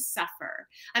I'm going to suffer.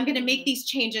 I'm going to make these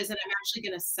changes and I'm actually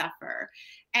going to suffer.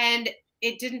 And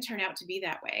it didn't turn out to be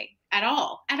that way at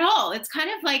all. It's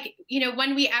kind of like, you know,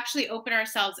 when we actually open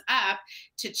ourselves up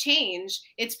to change,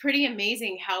 it's pretty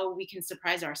amazing how we can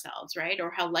surprise ourselves, right? Or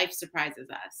how life surprises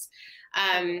us.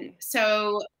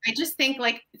 So I just think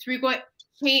like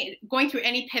going through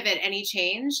any pivot, any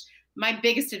change, my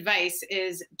biggest advice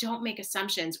is don't make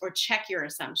assumptions or check your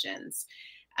assumptions.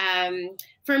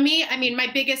 For me, I mean, my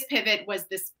biggest pivot was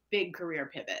this big career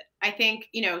pivot. I think,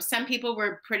 you know, some people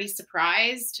were pretty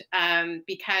surprised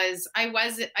because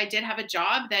I did have a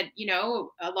job that, you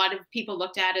know, a lot of people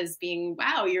looked at as being,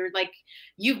 wow,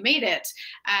 you've made it.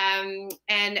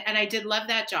 And I did love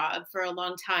that job for a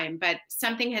long time, but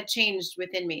something had changed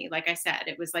within me. Like I said,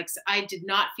 it was like, I did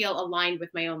not feel aligned with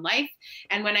my own life.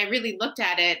 And when I really looked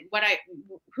at it,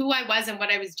 who I was and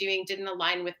what I was doing didn't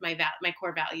align with my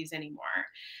core values anymore.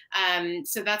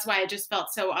 So that's why I just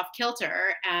felt so off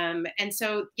kilter. And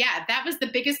so, yeah, that was the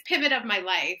biggest pivot of my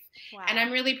life. Wow. And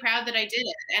I'm really proud that I did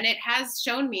it. And it has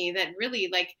shown me that really,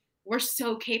 like, we're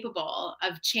so capable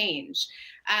of change.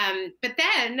 But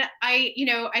then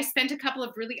I spent a couple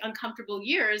of really uncomfortable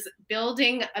years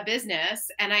building a business,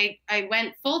 and I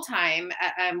went full time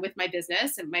with my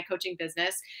business and my coaching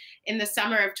business in the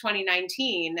summer of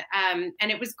 2019. And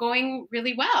it was going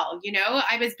really well. You know,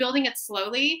 I was building it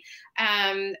slowly.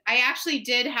 I actually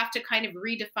did have to kind of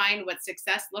redefine what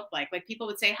success looked like. Like people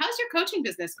would say, how's your coaching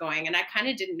business going? And I kind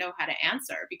of didn't know how to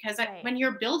answer because when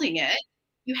you're building it,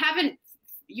 you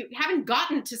haven't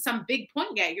gotten to some big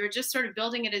point yet. You're just sort of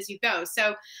building it as you go.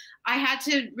 So I had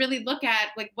to really look at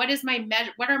like, what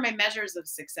are my measures of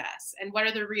success, and what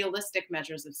are the realistic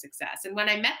measures of success? And when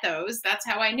I met those, that's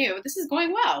how I knew this is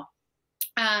going well.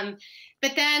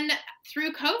 But then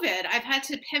through COVID, I've had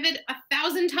to pivot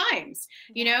 1,000 times.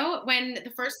 You know, when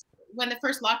the first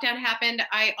lockdown happened,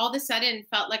 I all of a sudden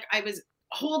felt like I was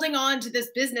holding on to this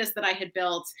business that I had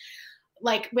built,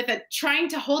 like trying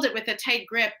to hold it with a tight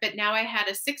grip. But now I had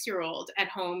a 6-year-old at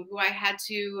home who I had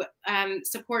to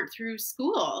support through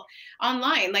school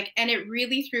online. And it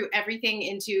really threw everything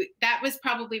into, that was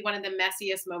probably one of the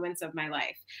messiest moments of my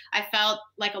life. I felt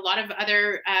like a lot of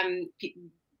other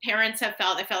parents have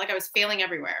felt. I felt like I was failing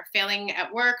everywhere, failing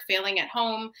at work, failing at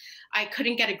home. I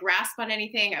couldn't get a grasp on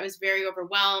anything. I was very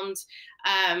overwhelmed.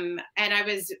 And I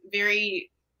was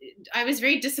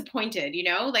very disappointed, you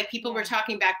know, like people were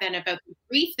talking back then about the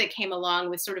grief that came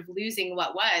along with sort of losing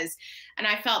what was. And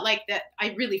I felt like that,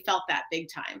 I really felt that big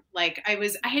time. Like I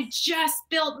had just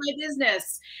built my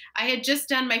business. I had just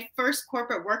done my first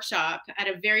corporate workshop at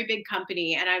a very big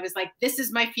company. And I was like, this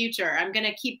is my future. I'm going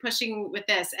to keep pushing with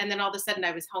this. And then all of a sudden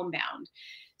I was homebound.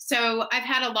 So I've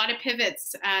had a lot of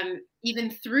pivots,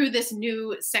 even through this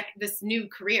new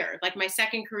career. Like my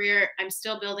second career, I'm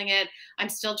still building it. I'm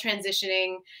still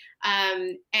transitioning,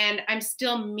 and I'm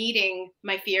still meeting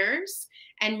my fears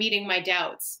and meeting my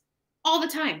doubts all the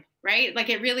time, right? Like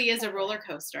it really is a roller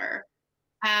coaster.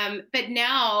 But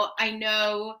now I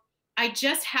know, I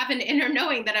just have an inner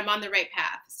knowing that I'm on the right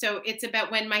path. So it's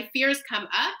about when my fears come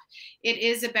up, it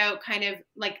is about kind of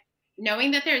like knowing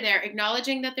that they're there,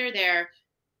 acknowledging that they're there,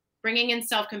 bringing in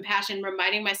self-compassion,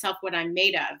 reminding myself what I'm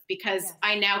made of, because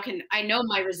I know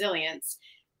my resilience,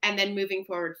 and then moving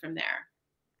forward from there.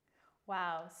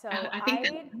 Wow. So I hope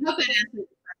that answers the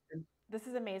question. This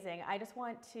is amazing. I just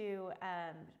want to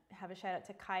have a shout out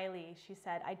to Kylie. She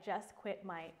said, I just quit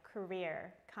my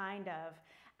career, kind of,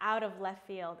 out of left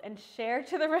field, and CHER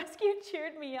to the rescue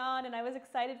cheered me on, and I was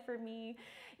excited for me.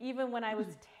 Even when I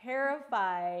was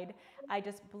terrified, I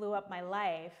just blew up my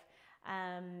life.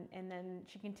 And then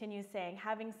she continues saying,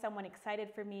 having someone excited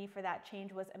for me for that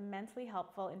change was immensely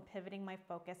helpful in pivoting my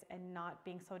focus and not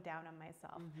being so down on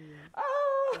myself.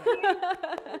 Oh!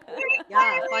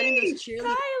 Yeah, finding those cheerleaders.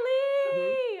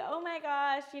 Kylie! Oh my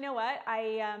gosh. You know what?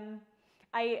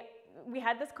 We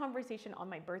had this conversation on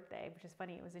my birthday, which is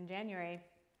funny. It was in January.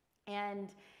 And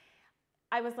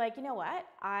I was like, you know what?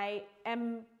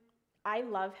 I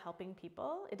love helping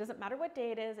people. It doesn't matter what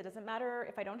day it is. It doesn't matter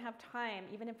if I don't have time,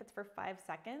 even if it's for 5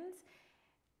 seconds.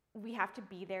 We have to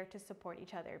be there to support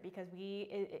each other because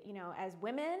as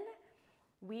women,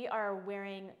 we are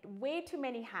wearing way too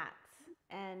many hats.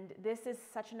 And this is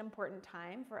such an important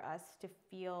time for us to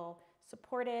feel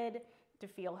supported, to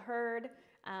feel heard.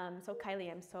 So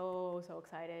Kylie, I'm so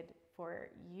excited for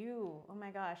you. Oh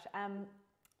my gosh.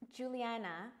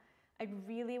 Julianna, I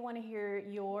really want to hear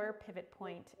your pivot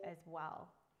point as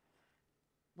well.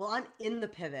 Well, I'm in the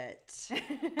pivot.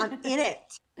 I'm in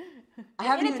it. I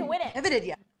haven't even pivoted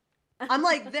yet. I'm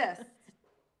like this.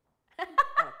 Oh,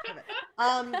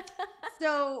 pivot.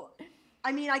 So,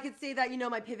 I mean, I could say that,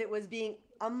 my pivot was being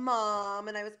a mom,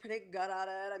 and I was pretty good at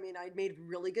it. I mean, I made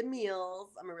really good meals.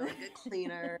 I'm a really good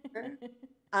cleaner.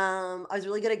 I was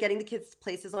really good at getting the kids to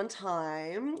places on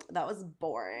time. That was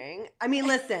boring. I mean,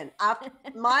 listen, after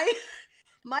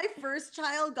my first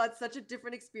child got such a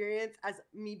different experience as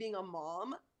me being a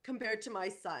mom compared to my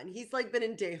son. He's like been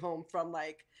in day home from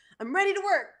like, I'm ready to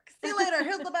work. See you later.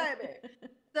 Here's the baby.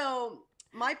 So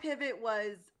my pivot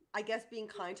was, I guess, being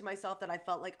kind to myself, that I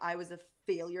felt like I was a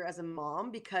failure as a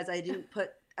mom because I didn't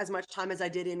put as much time as I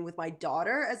did in with my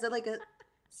daughter as a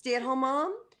stay-at-home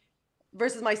mom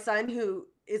versus my son, who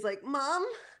is like, Mom,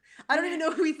 I don't even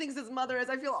know who he thinks his mother is.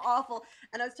 I feel awful.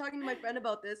 And I was talking to my friend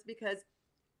about this because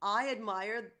I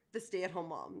admire the stay-at-home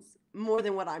moms more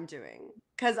than what I'm doing.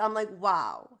 Because I'm like,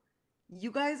 wow,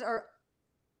 you guys are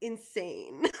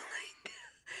insane.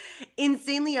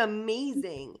 Insanely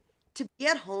amazing. To be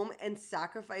at home and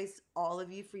sacrifice all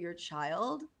of you for your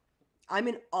child, I'm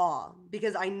in awe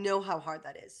because I know how hard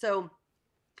that is. So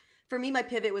for me, my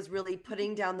pivot was really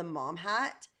putting down the mom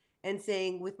hat and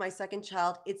saying, with my second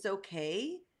child, it's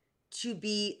okay to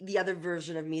be the other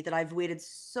version of me that I've waited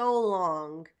so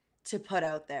long to put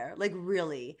out there, like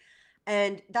really.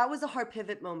 And that was a hard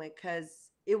pivot moment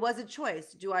because it was a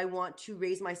choice. Do I want to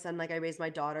raise my son like I raised my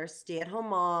daughter, stay at home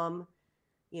mom,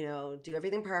 do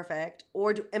everything perfect?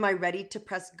 Or am I ready to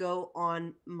press go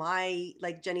on my,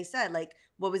 like Jenny said, like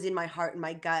what was in my heart and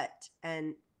my gut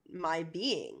and my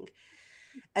being?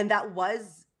 And that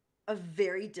was a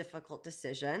very difficult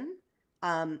decision.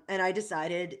 And I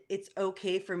decided it's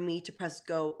okay for me to press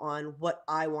go on what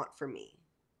I want for me.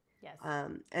 Yes.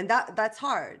 And that's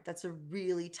hard. That's a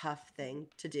really tough thing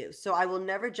to do. So I will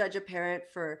never judge a parent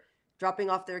for dropping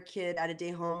off their kid at a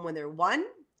day home when they're 1.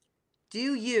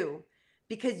 Do you,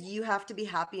 because you have to be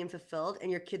happy and fulfilled,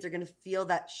 and your kids are going to feel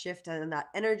that shift and that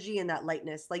energy and that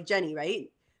lightness. Like Jenny,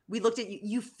 right? We looked at you.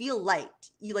 You feel light.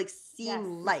 You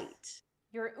seem light.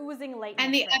 You're oozing light.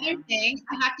 And the other thing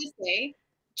I have to say,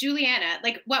 Julianna,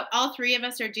 like what all 3 of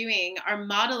us are doing are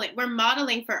modeling. We're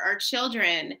modeling for our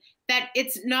children that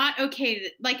it's not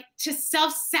okay to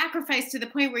self-sacrifice to the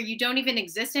point where you don't even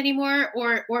exist anymore,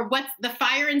 or what the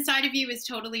fire inside of you is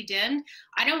totally dimmed.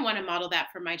 I don't want to model that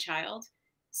for my child.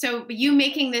 So you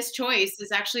making this choice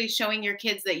is actually showing your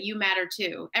kids that you matter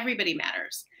too. Everybody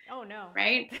matters. Oh no.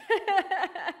 Right?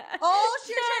 Oh,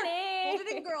 Jenny. Hold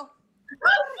it in, girl.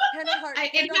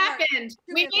 It happened.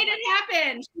 We made it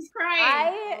happen. She's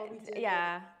crying.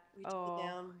 Yeah. We took it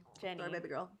down. Jenny. Sorry, baby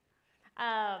girl.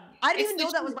 I didn't even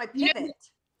know that was my pivot.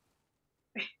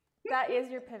 That is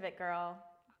your pivot, girl.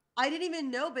 I didn't even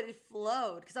know, but it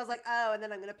flowed because I was like, oh, and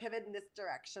then I'm going to pivot in this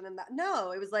direction and that.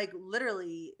 No, it was like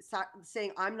literally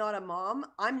saying, I'm not a mom.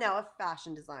 I'm now a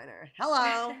fashion designer.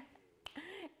 Hello.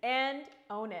 And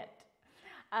own it.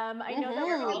 I know that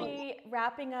we're going to be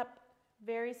wrapping up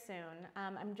very soon.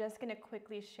 I'm just going to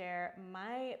quickly share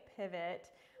my pivot,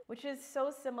 which is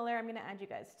so similar. I'm going to add you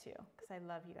guys too because I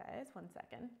love you guys. 1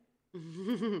 second.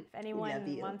 If anyone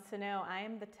wants to know, I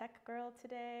am the tech girl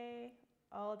today,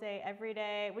 all day, every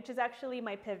day, which is actually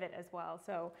my pivot as well.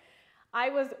 So I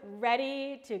was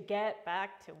ready to get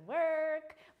back to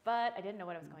work, but I didn't know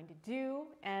what I was going to do.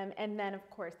 And then, of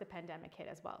course, the pandemic hit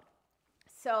as well.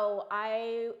 So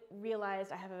I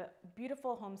realized I have a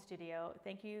beautiful home studio.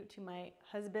 Thank you to my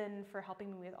husband for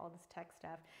helping me with all this tech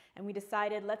stuff. And we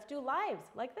decided, let's do lives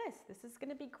like this. This is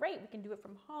gonna be great. We can do it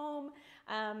from home.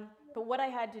 But what I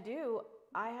had to do,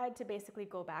 I had to basically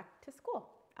go back to school.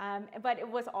 But it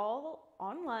was all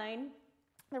online.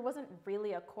 There wasn't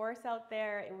really a course out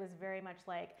there. It was very much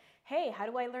like, hey, how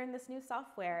do I learn this new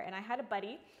software? And I had a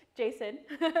buddy, Jason.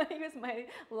 He was my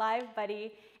live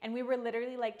buddy. And we were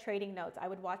literally like trading notes. I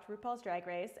would watch RuPaul's Drag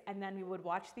Race, and then we would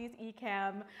watch these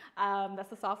eCam. That's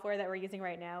the software that we're using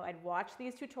right now. I'd watch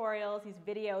these tutorials, these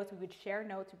videos. We would share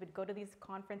notes. We would go to these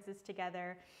conferences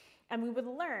together, and we would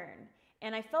learn.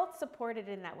 And I felt supported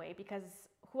in that way, because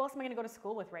who else am I going to go to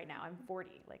school with right now? I'm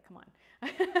 40. Like, come on.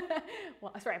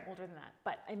 Well, sorry, I'm older than that,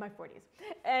 but in my 40s.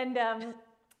 And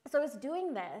so I was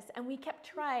doing this, and we kept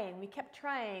trying. We kept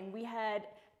trying. We had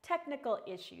technical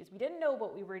issues. We didn't know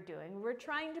what we were doing. We were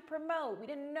trying to promote. We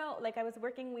didn't know. Like, we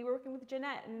were working with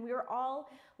Jeanette, and we were all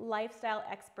lifestyle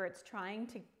experts trying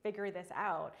to figure this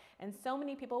out. And so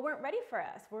many people weren't ready for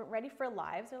us, weren't ready for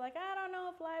lives. They're like, I don't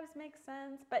know if lives make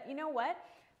sense. But you know what?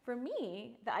 For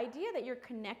me, the idea that you're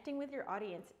connecting with your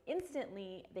audience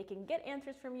instantly, they can get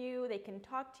answers from you, they can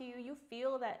talk to you, you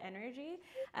feel that energy.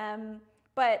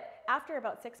 But after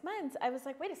about 6 months, I was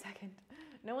like, wait a second,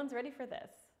 no one's ready for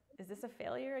this. Is this a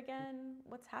failure again?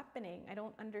 What's happening? I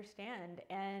don't understand.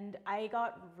 And I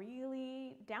got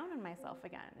really down on myself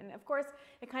again. And of course,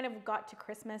 it kind of got to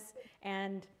Christmas,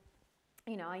 and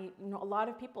a lot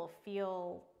of people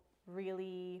feel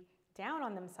really down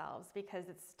on themselves because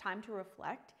it's time to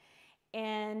reflect.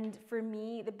 And for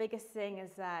me, the biggest thing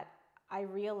is that I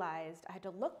realized I had to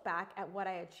look back at what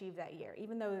I achieved that year,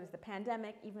 even though there was the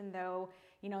pandemic, even though,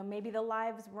 maybe the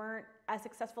lives weren't as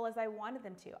successful as I wanted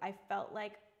them to. I felt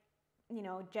like,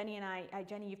 Jenny and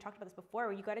Jenny, you've talked about this before,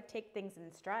 where you got to take things in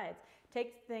strides,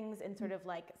 take things in sort of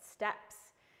like steps.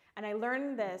 And I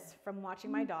learned this from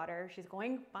watching my daughter. She's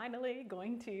finally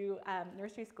going to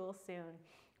nursery school soon.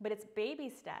 But it's baby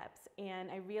steps, and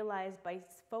I realized by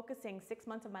focusing 6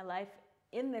 months of my life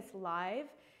in this live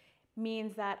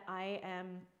means that I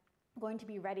am going to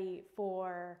be ready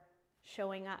for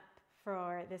showing up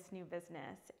for this new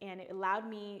business. And it allowed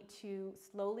me to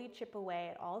slowly chip away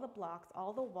at all the blocks,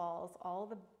 all the walls, all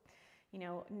the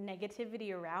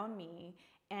negativity around me.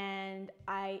 And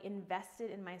I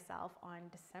invested in myself on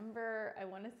December, I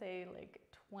want to say like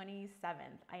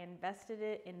 27th. I invested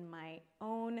it in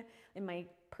my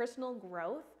personal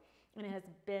growth, and it has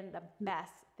been the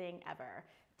best thing ever.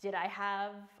 Did I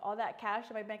have all that cash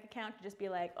in my bank account to just be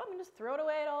like, oh, I'm gonna just throw it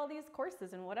away at all these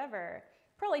courses and whatever?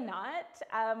 Probably not.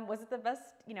 Was it the best?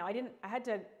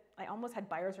 I almost had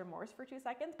buyer's remorse for 2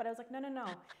 seconds, but I was like, no.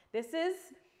 This is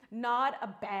not a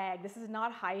bag. This is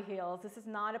not high heels. This is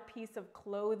not a piece of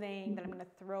clothing that I'm gonna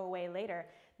throw away later.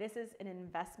 This is an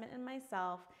investment in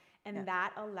myself. And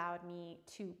that allowed me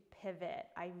to pivot.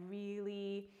 I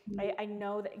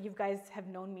know that you guys have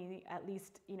known me at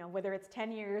least, whether it's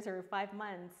 10 years or 5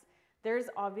 months, there's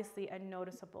obviously a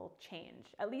noticeable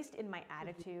change, at least in my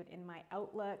attitude, in my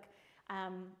outlook.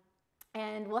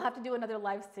 And we'll have to do another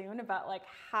live soon about like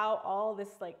how all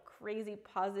this like crazy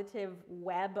positive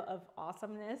web of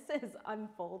awesomeness is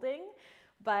unfolding.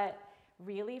 But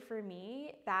really, for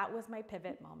me, that was my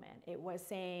pivot moment. It was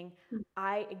saying,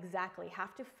 I exactly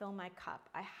have to fill my cup.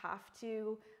 I have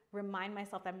to remind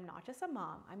myself that I'm not just a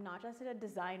mom. I'm not just a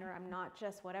designer. I'm not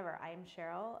just whatever. I am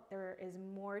Cheryl. There is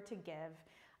more to give.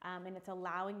 And it's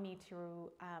allowing me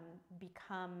to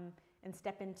become and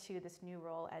step into this new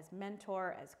role as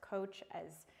mentor, as coach,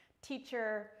 as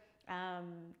teacher.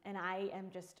 And I am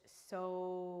just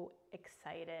so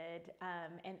excited,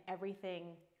 and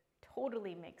everything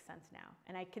totally makes sense now.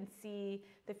 And I can see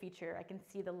the future. I can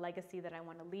see the legacy that I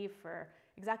want to leave for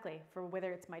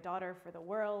whether it's my daughter, for the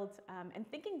world, and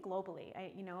thinking globally.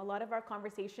 A lot of our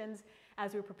conversations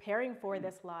as we were preparing for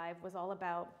this live was all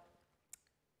about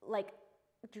like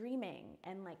dreaming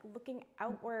and like looking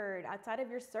outward, outside of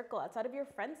your circle, outside of your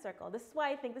friend circle. This is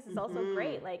why I think this is also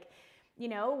great. Like,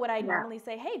 what I normally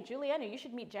say, hey, Julianna, you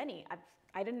should meet Jenny.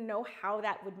 I didn't know how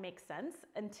that would make sense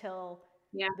until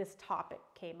this topic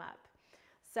came up.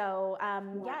 So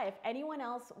if anyone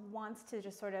else wants to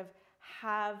just sort of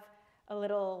have a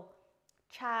little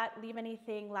chat, leave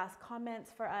anything, last comments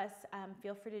for us,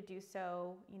 feel free to do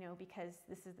so, because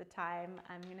this is the time.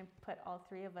 I'm going to put all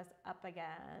three of us up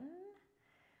again.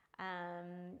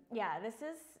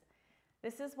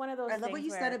 This is one of those things. I love what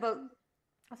you said about.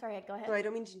 Oh, sorry, go ahead. So I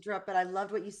don't mean to interrupt, but I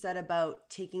loved what you said about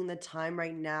taking the time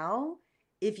right now.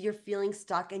 If you're feeling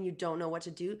stuck and you don't know what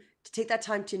to do, to take that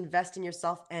time to invest in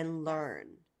yourself and learn.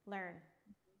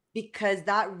 Because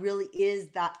that really is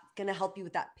going to help you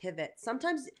with that pivot.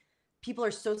 Sometimes people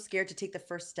are so scared to take the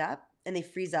first step and they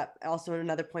freeze up. Also,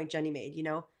 another point Jenny made,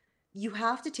 you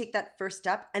have to take that first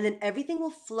step and then everything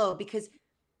will flow, because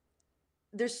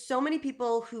there's so many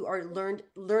people who are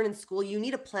learn in school. You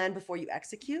need a plan before you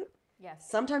execute. Yes.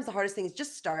 Sometimes the hardest thing is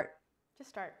just start.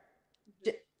 Just start.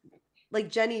 Like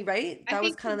Jenny, right? That was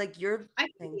think kind of like your I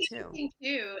think thing the too. other thing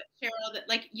too, Cheryl, that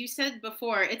like you said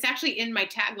before, it's actually in my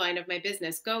tagline of my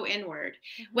business, go inward.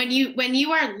 Mm-hmm. When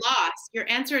you are lost, your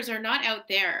answers are not out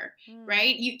there,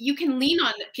 right? You can lean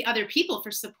on other people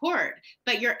for support,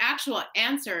 but your actual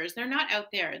answers, they're not out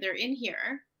there. They're in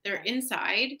here. They're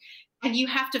inside. And you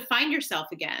have to find yourself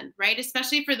again, right?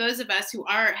 Especially for those of us who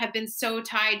have been so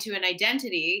tied to an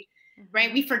identity,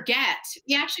 right? We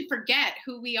actually forget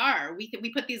who we are.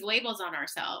 We put these labels on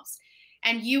ourselves.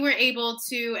 And you were able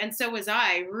to, and so was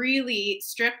I, really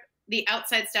strip the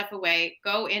outside stuff away,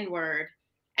 go inward,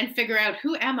 and figure out,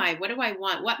 who am I? What do I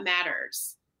want? What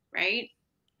matters? Right?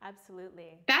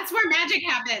 Absolutely. That's where magic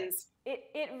happens.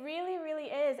 It really, really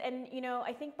is. And, you know,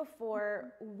 I think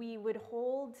before we would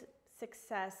hold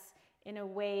success in a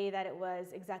way that it was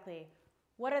exactly,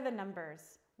 what are the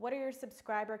numbers? What are your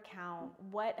subscriber count?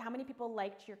 How many people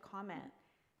liked your comment?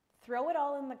 Throw it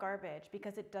all in the garbage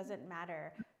because it doesn't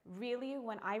matter. Really,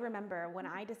 when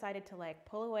I decided to like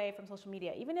pull away from social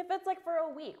media, even if it's like for a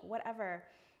week, whatever,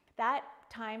 that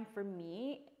time for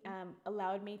me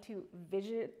allowed me to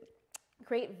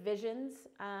create visions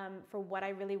for what I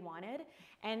really wanted.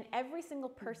 And every single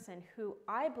person who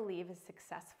I believe is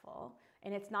successful,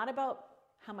 and it's not about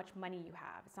how much money you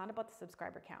have, it's not about the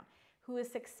subscriber count, who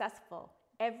is successful,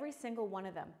 every single one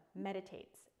of them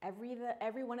meditates.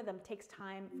 Every one of them takes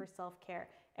time for self-care.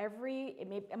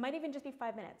 It might even just be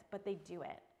 5 minutes, but they do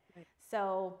it. Right.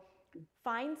 So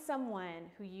find someone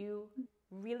who you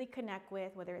really connect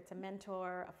with, whether it's a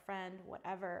mentor, a friend,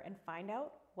 whatever, and find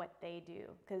out what they do.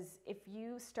 Because if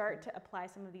you start to apply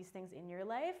some of these things in your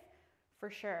life, for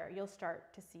sure, you'll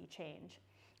start to see change.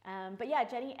 But yeah,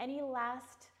 Jenny, any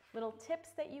last little tips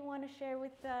that you want to share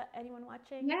with anyone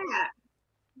watching? Yeah.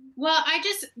 Well,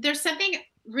 there's something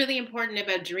really important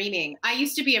about dreaming. I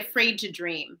used to be afraid to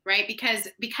dream, right? Because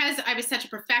I was such a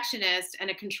perfectionist and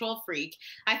a control freak,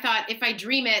 I thought if I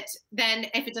dream it, then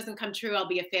if it doesn't come true, I'll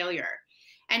be a failure.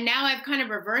 And now I've kind of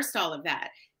reversed all of that.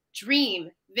 Dream,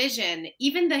 vision,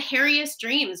 even the hairiest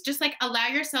dreams, just like allow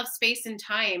yourself space and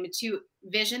time to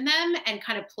vision them and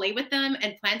kind of play with them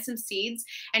and plant some seeds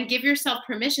and give yourself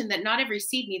permission that not every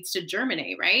seed needs to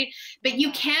germinate, right? But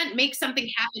you can't make something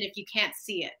happen if you can't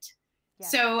see it. Yeah.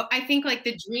 So I think like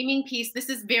the dreaming piece, this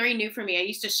is very new for me. I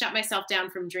used to shut myself down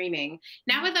from dreaming.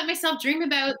 Now I let myself dream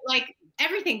about like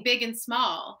everything big and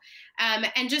small.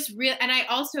 And just and I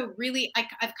also really,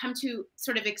 I've come to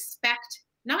sort of expect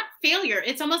not failure.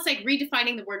 It's almost like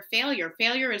redefining the word failure.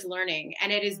 Failure is learning,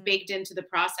 and it is baked into the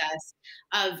process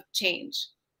of change.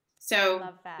 So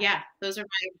yeah, those are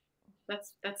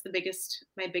that's my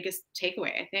biggest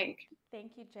takeaway, I think.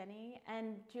 Thank you, Jenny.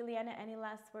 And Julianna, any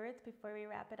last words before we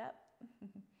wrap it up?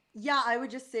 Yeah, I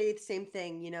would just say the same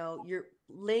thing. You know, you're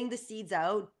laying the seeds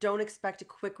out. Don't expect a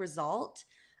quick result,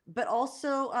 but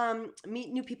also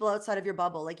meet new people outside of your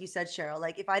bubble. Like you said, Cheryl,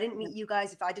 like if I didn't meet you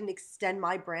guys, if I didn't extend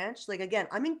my branch, like again,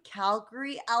 I'm in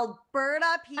Calgary,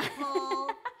 Alberta, people.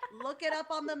 Look it up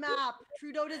on the map.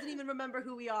 Trudeau doesn't even remember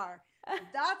who we are.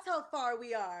 That's how far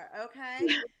we are, okay?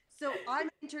 So I'm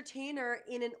an entertainer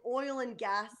in an oil and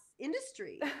gas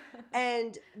industry.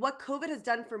 And what COVID has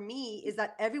done for me is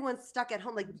that everyone's stuck at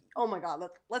home like, oh my God,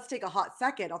 let's take a hot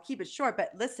second. I'll keep it short, but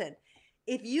listen,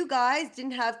 if you guys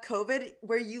didn't have COVID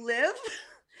where you live,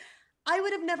 I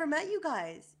would have never met you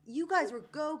guys. You guys were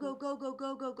go, go, go, go,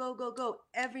 go, go, go, go, go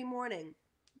every morning.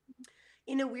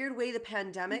 In a weird way, the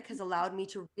pandemic has allowed me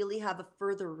to really have a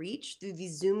further reach through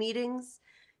these Zoom meetings,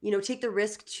 you know, take the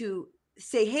risk to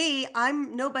say, hey,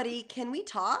 I'm nobody, can we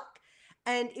talk?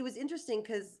 And it was interesting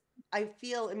because I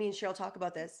feel, I mean, Cheryl, talk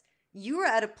about this. You were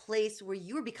at a place where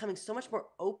you were becoming so much more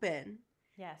open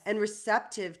and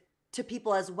receptive to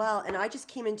people as well. And I just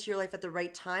came into your life at the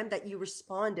right time that you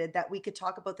responded that we could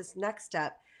talk about this next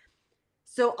step.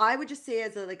 So I would just say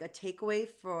as a takeaway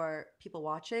for people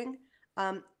watching,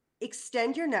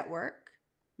 extend your network,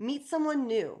 meet someone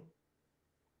new.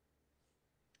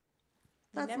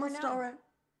 That's my story.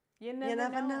 You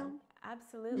never know.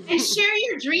 Absolutely. And share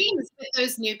your dreams with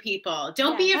those new people.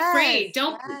 Don't be afraid.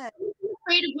 Don't be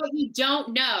afraid of what you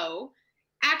don't know.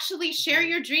 Actually share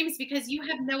your dreams because you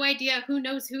have no idea who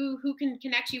knows who can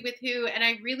connect you with who. And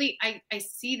I really, I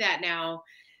see that now.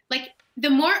 Like the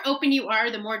more open you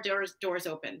are, the more doors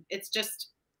open. It's just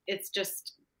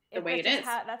the way it is.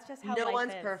 That's just how life is. No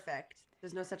one's perfect.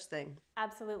 There's no such thing.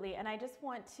 Absolutely. And I just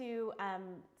want to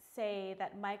say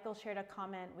that Michael shared a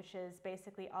comment, which is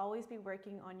basically always be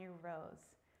working on your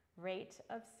rate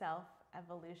of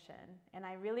self-evolution. And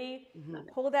I really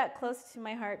hold that close to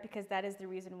my heart because that is the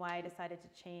reason why I decided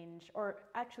to change or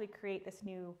actually create this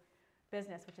new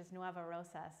business, which is Nueva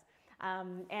Rosas.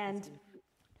 And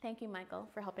thank you, Michael,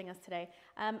 for helping us today.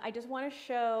 I just want to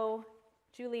show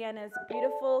Julianna's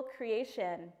beautiful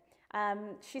creation.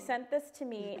 She sent this to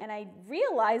me, and I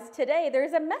realized today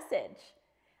there's a message.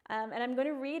 And I'm going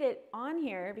to read it on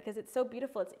here because it's so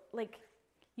beautiful. It's like,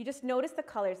 you just notice the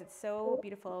colors. It's so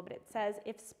beautiful. But it says,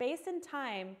 if space and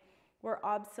time were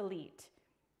obsolete,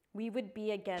 we would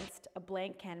be against a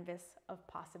blank canvas of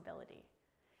possibility.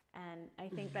 And I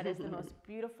think that is the most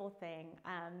beautiful thing.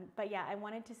 But yeah, I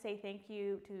wanted to say thank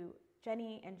you to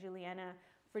Jenny and Julianna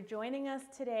for joining us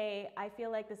today. I feel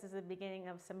like this is the beginning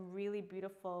of some really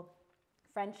beautiful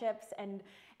friendships and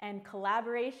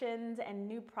collaborations and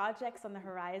new projects on the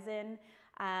horizon.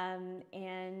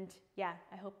 And yeah,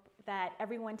 I hope that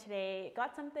everyone today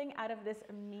got something out of this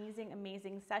amazing,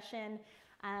 amazing session.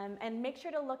 And make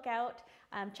sure to look out,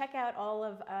 check out all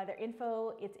of their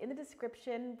info. It's in the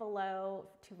description below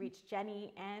to reach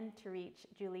Jenny and to reach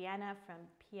Julianna from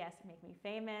PS Make Me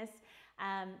Famous.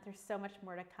 There's so much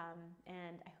more to come,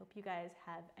 and I hope you guys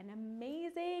have an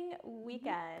amazing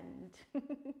weekend.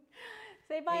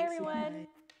 Say bye, Thanks, everyone. guys.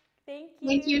 Thank you.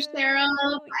 Thank you, Cheryl.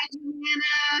 Bye,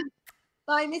 Julianna.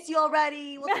 Bye, miss you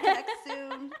already. We'll connect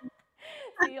soon.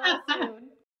 See you all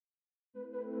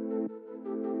soon.